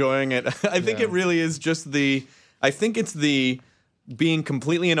be enjoying it. I think it really is just I think it's the being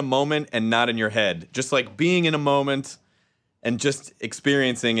completely in a moment and not in your head. Just like being in a moment and just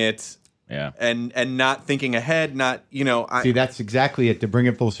experiencing it. Yeah. And not thinking ahead, See, that's exactly it. To bring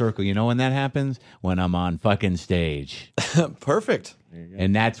it full circle, you know when that happens? When I'm on fucking stage. Perfect.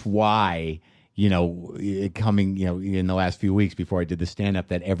 And that's why, coming, in the last few weeks before I did the stand-up,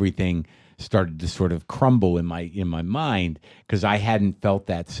 that everything started to sort of crumble in my mind because I hadn't felt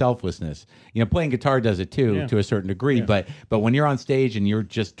that selflessness. Playing guitar does it too, to a certain degree, but when you're on stage and you're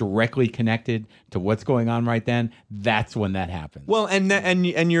just directly connected to what's going on right then, that's when that happens. Well, and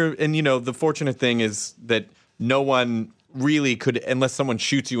the fortunate thing is that no one really could, unless someone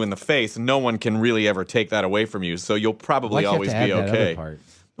shoots you in the face, no one can really ever take that away from you. So you'll probably Why'd you have always to be add that other okay. part?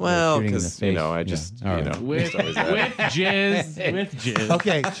 Well, Shooting in the because face. I just Yeah. All right. With jizz.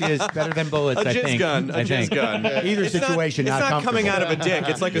 Okay, she is better than bullets, a I jizz think. gun, I think. Either It's not- situation, it's not coming out comfortable. of a dick.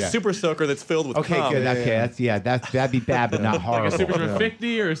 It's like a super soaker that's filled with Okay, cum. good. Okay, that'd be bad, but not horrible. A Super Soaker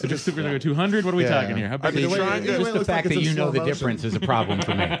 50 or a Super Soaker 200? What are we talking here? How big is trying it? to- Just the fact that you know the difference is a problem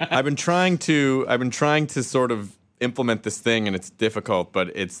for me. I've been trying to sort of implement this thing, and it's difficult.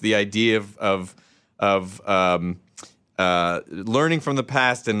 But it's the idea of learning from the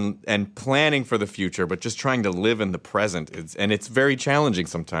past and planning for the future, but just trying to live in the present. It's very challenging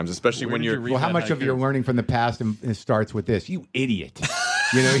sometimes, especially Where when did you you're. read Well, how that much of your haiku? learning from the past starts with this? You idiot.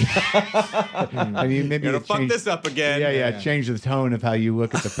 I mean, maybe You're you gonna fuck change- this up again. Yeah, change the tone of how you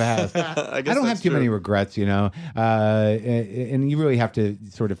look at the past. I guess don't have that's too many true. regrets, and you really have to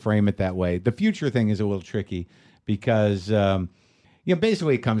sort of frame it that way. The future thing is a little tricky because,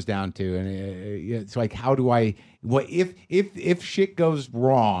 basically it comes down to, and it's like, how do I? What if shit goes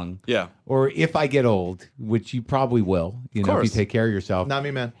wrong? Yeah. Or if I get old, which you probably will, if you course. take care of yourself. Not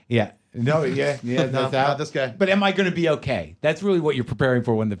me, man. Yeah. No, yeah, No, that's not out. this guy. But am I going to be okay? That's really what you're preparing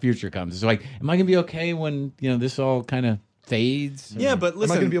for when the future comes. It's like, am I going to be okay when this all kind of fades? Yeah, but Am I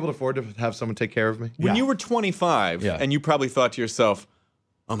listen. going to be able to afford to have someone take care of me? When you were 25 Yeah. and you probably thought to yourself,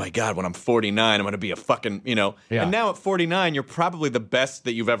 oh my God, when I'm 49, I'm going to be a fucking, Yeah. And now at 49, you're probably the best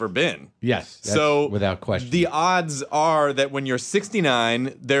that you've ever been. Yes. That's So without question. the odds are that when you're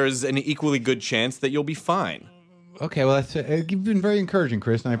 69, there's an equally good chance that you'll be fine. Okay, well, that's you've been very encouraging,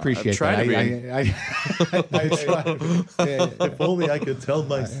 Chris, and I appreciate trying that. to be. If only I could tell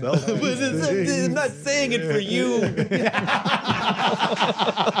myself. I'm not saying it for you.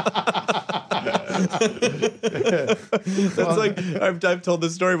 It's like I've told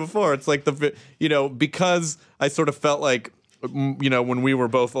this story before. It's like because I sort of felt like when we were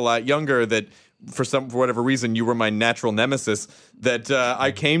both a lot younger that for whatever reason you were my natural nemesis, that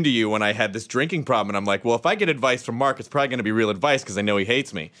I came to you when I had this drinking problem, and I'm like, well, if I get advice from Mark, it's probably going to be real advice because I know he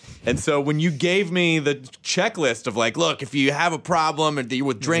hates me. And so when you gave me the checklist of like, look, if you have a problem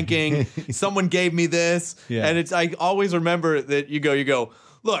with drinking, someone gave me this, and I always remember that you go,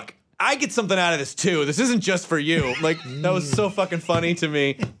 look, I get something out of this too. This isn't just for you. Like that was so fucking funny to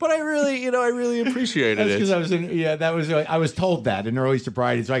me, but I really appreciated That's it. because I was told that in early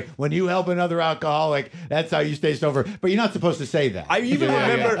sobriety. It's like when you help another alcoholic, that's how you stay sober. But you're not supposed to say that. I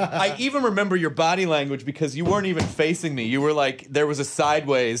even remember your body language because you weren't even facing me. You were like, there was a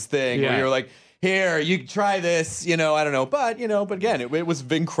sideways thing where you were like, here, you try this, I don't know. But again, it was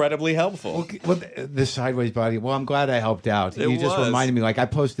incredibly helpful. Well, the sideways body. Well, I'm glad I helped out. It You just was. reminded me. Like I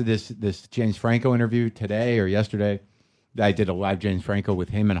posted this James Franco interview today or yesterday. I did a live James Franco with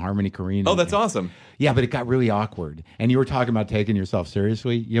him and Harmony Korine. Oh, that's awesome. Yeah, but it got really awkward. And you were talking about taking yourself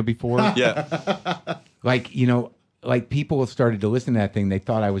seriously, before. Yeah. Like people started to listen to that thing. They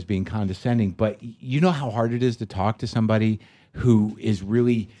thought I was being condescending. But you know how hard it is to talk to somebody who is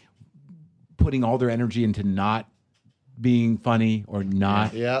really putting all their energy into not being funny or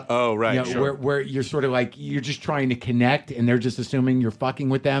not. Yeah. Oh, right. Sure. Where you're sort of like, you're just trying to connect and they're just assuming you're fucking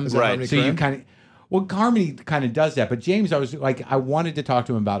with them. Is that Harmony So you Korine? kind of, well, Harmony kind of does that. But James, I was like, I wanted to talk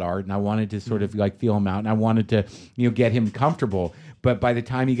to him about art and I wanted to sort of like feel him out and I wanted to, get him comfortable. But by the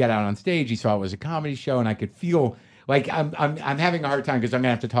time he got out on stage, he saw it was a comedy show and I could feel like I'm having a hard time because I'm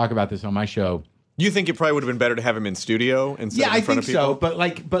going to have to talk about this on my show. You think it probably would have been better to have him in studio instead of in front of people? So. But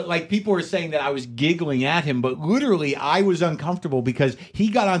like people were saying that I was giggling at him, but literally I was uncomfortable because he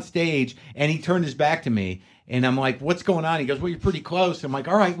got on stage and he turned his back to me, and I'm like, "What's going on?" He goes, "Well, you're pretty close." I'm like,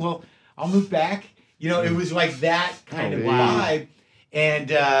 "All right, well, I'll move back." It was like that kind of vibe,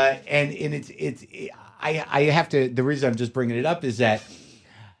 and I have to. The reason I'm just bringing it up is that.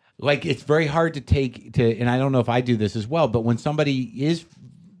 Like it's very hard to take to, and I don't know if I do this as well, but when somebody is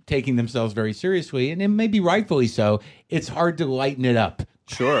taking themselves very seriously, and it may be rightfully so. It's hard to lighten it up.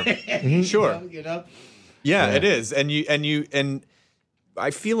 Sure. Sure. You know? Yeah, it is. And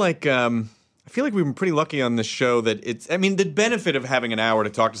I feel like we've been pretty lucky on this show that the benefit of having an hour to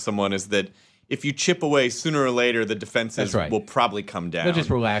talk to someone is that if you chip away, sooner or later the defenses will probably come down. They'll just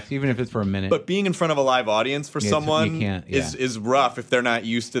relax, even if it's for a minute. But being in front of a live audience for someone is rough if they're not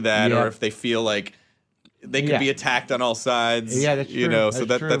used to that or if they feel like they could be attacked on all sides. Yeah, that's true. You know, so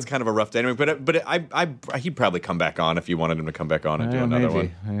true. that's kind of a rough day. Anyway, but he'd probably come back on if you wanted him to come back on and do another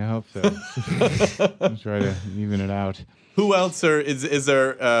one. I hope so. I'm trying to even it out. Who else is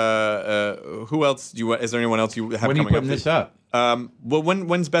there? Who else is there? Anyone else you have when coming are you putting this up? Well,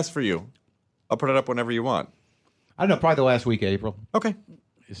 when's best for you? I'll put it up whenever you want. I don't know, probably the last week of April. Okay.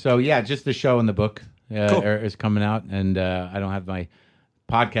 So yeah, just the show and the book Cool. is coming out, and I don't have my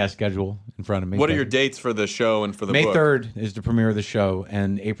podcast schedule in front of me. What are your dates for the show and for the May book? 3rd is the premiere of the show,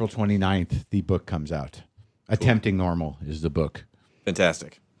 and April 29th, the book comes out. Attempting Normal is the book.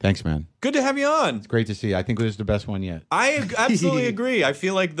 Fantastic. Thanks, man. Good to have you on. Great to see you. I think this is the best one yet. I absolutely agree. I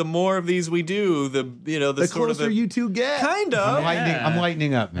feel like the more of these we do, the sort closer of you two get. kind of. I'm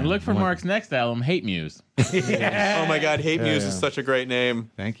lightening up, man. And look for I'm Mark's next album, Hate Muse. Oh my God, Hate Muse is such a great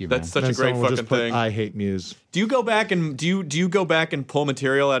name. Thank you, man. That's such Then a great someone will fucking just put, thing. I hate Muse. Do you go back and do you go back and pull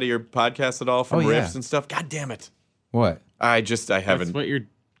material out of your podcast at all from riffs and stuff? God damn it! What? I That's haven't. what you're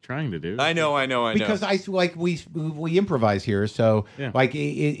trying to do. I know. Because we improvise here, so Yeah. like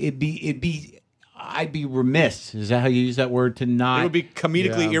it'd be I'd be remiss. Is that how you use that word? To not. It would be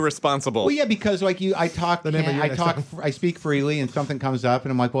comedically irresponsible. Well, yeah, because like I talk, The name of your next album. I speak freely, and something comes up,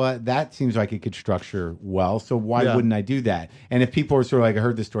 and I'm like, well, that seems like it could structure well. So why wouldn't I do that? And if people are sort of like, I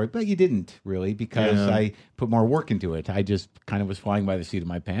heard the story, but you didn't really, because I put more work into it. I just kind of was flying by the seat of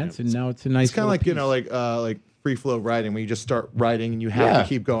my pants, and now it's a nice. It's kind of like, like free flow writing, when you just start writing and you have to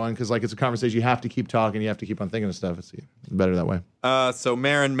keep going because like it's a conversation. You have to keep talking. You have to keep on thinking of stuff. It's better that way. So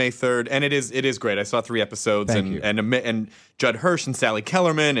Maron, May 3rd, and it is great. I saw 3 episodes, Thank you. and Judd Hirsch and Sally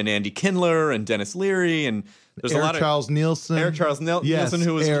Kellerman and Andy Kindler and Dennis Leary and there's Eric a lot Charles Nielsen. Eric Charles Nielsen, Yes,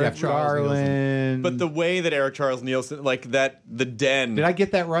 who was Eric Jeff Charles Nielsen. Garland. But the way that Eric Charles Nielsen, like that, the Den. Did I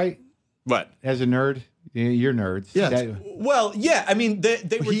get that right? What? As a nerd, you're nerds. Yes. Well, yeah. I mean, they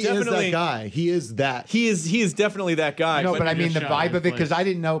were He definitely is that guy. He is that. He is definitely that guy. No, but I mean the just vibe shot of it, because his I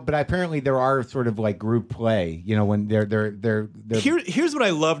didn't know. But apparently there are sort of like group play. You know, when they're Here's what I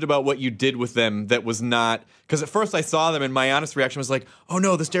loved about what you did with them that was not, because at first I saw them and my honest reaction was like, oh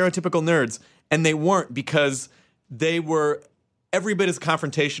no, the stereotypical nerds. And they weren't, because they were every bit as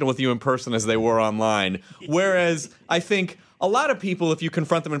confrontational with you in person as they were online. Whereas I think a lot of people, if you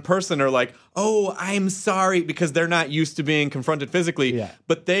confront them in person, are like, oh, I'm sorry, because they're not used to being confronted physically. Yeah.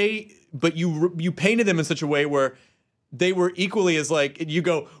 But you painted them in such a way where they were equally as like, you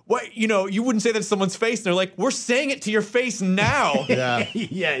go, what, you wouldn't say that to someone's face, and they're like, we're saying it to your face now.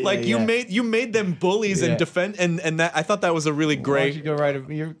 Yeah. Like you made them bullies and defend, and that I thought that was a really Why don't great. you go ride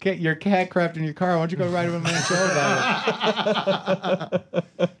your cat craft in your car? Why don't you go ride him on my show about it?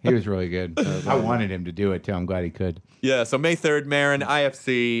 He was really good. I wanted him to do it too. I'm glad he could. Yeah, so May 3rd, Maron,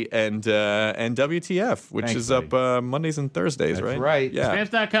 IFC, and WTF, which Thanks, is up Mondays and Thursdays, That's right? right. Yeah.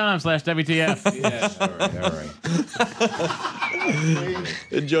 Stamps.com/WTF. Yeah, all right.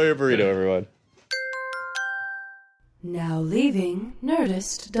 Enjoy your burrito, everyone. Now leaving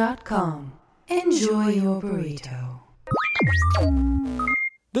Nerdist.com. Enjoy your burrito.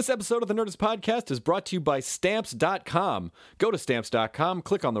 This episode of the Nerdist Podcast is brought to you by Stamps.com. Go to Stamps.com,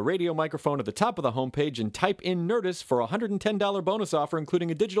 click on the radio microphone at the top of the homepage, and type in Nerdist for a $110 bonus offer, including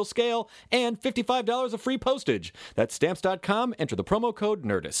a digital scale and $55 of free postage. That's Stamps.com. Enter the promo code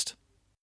Nerdist.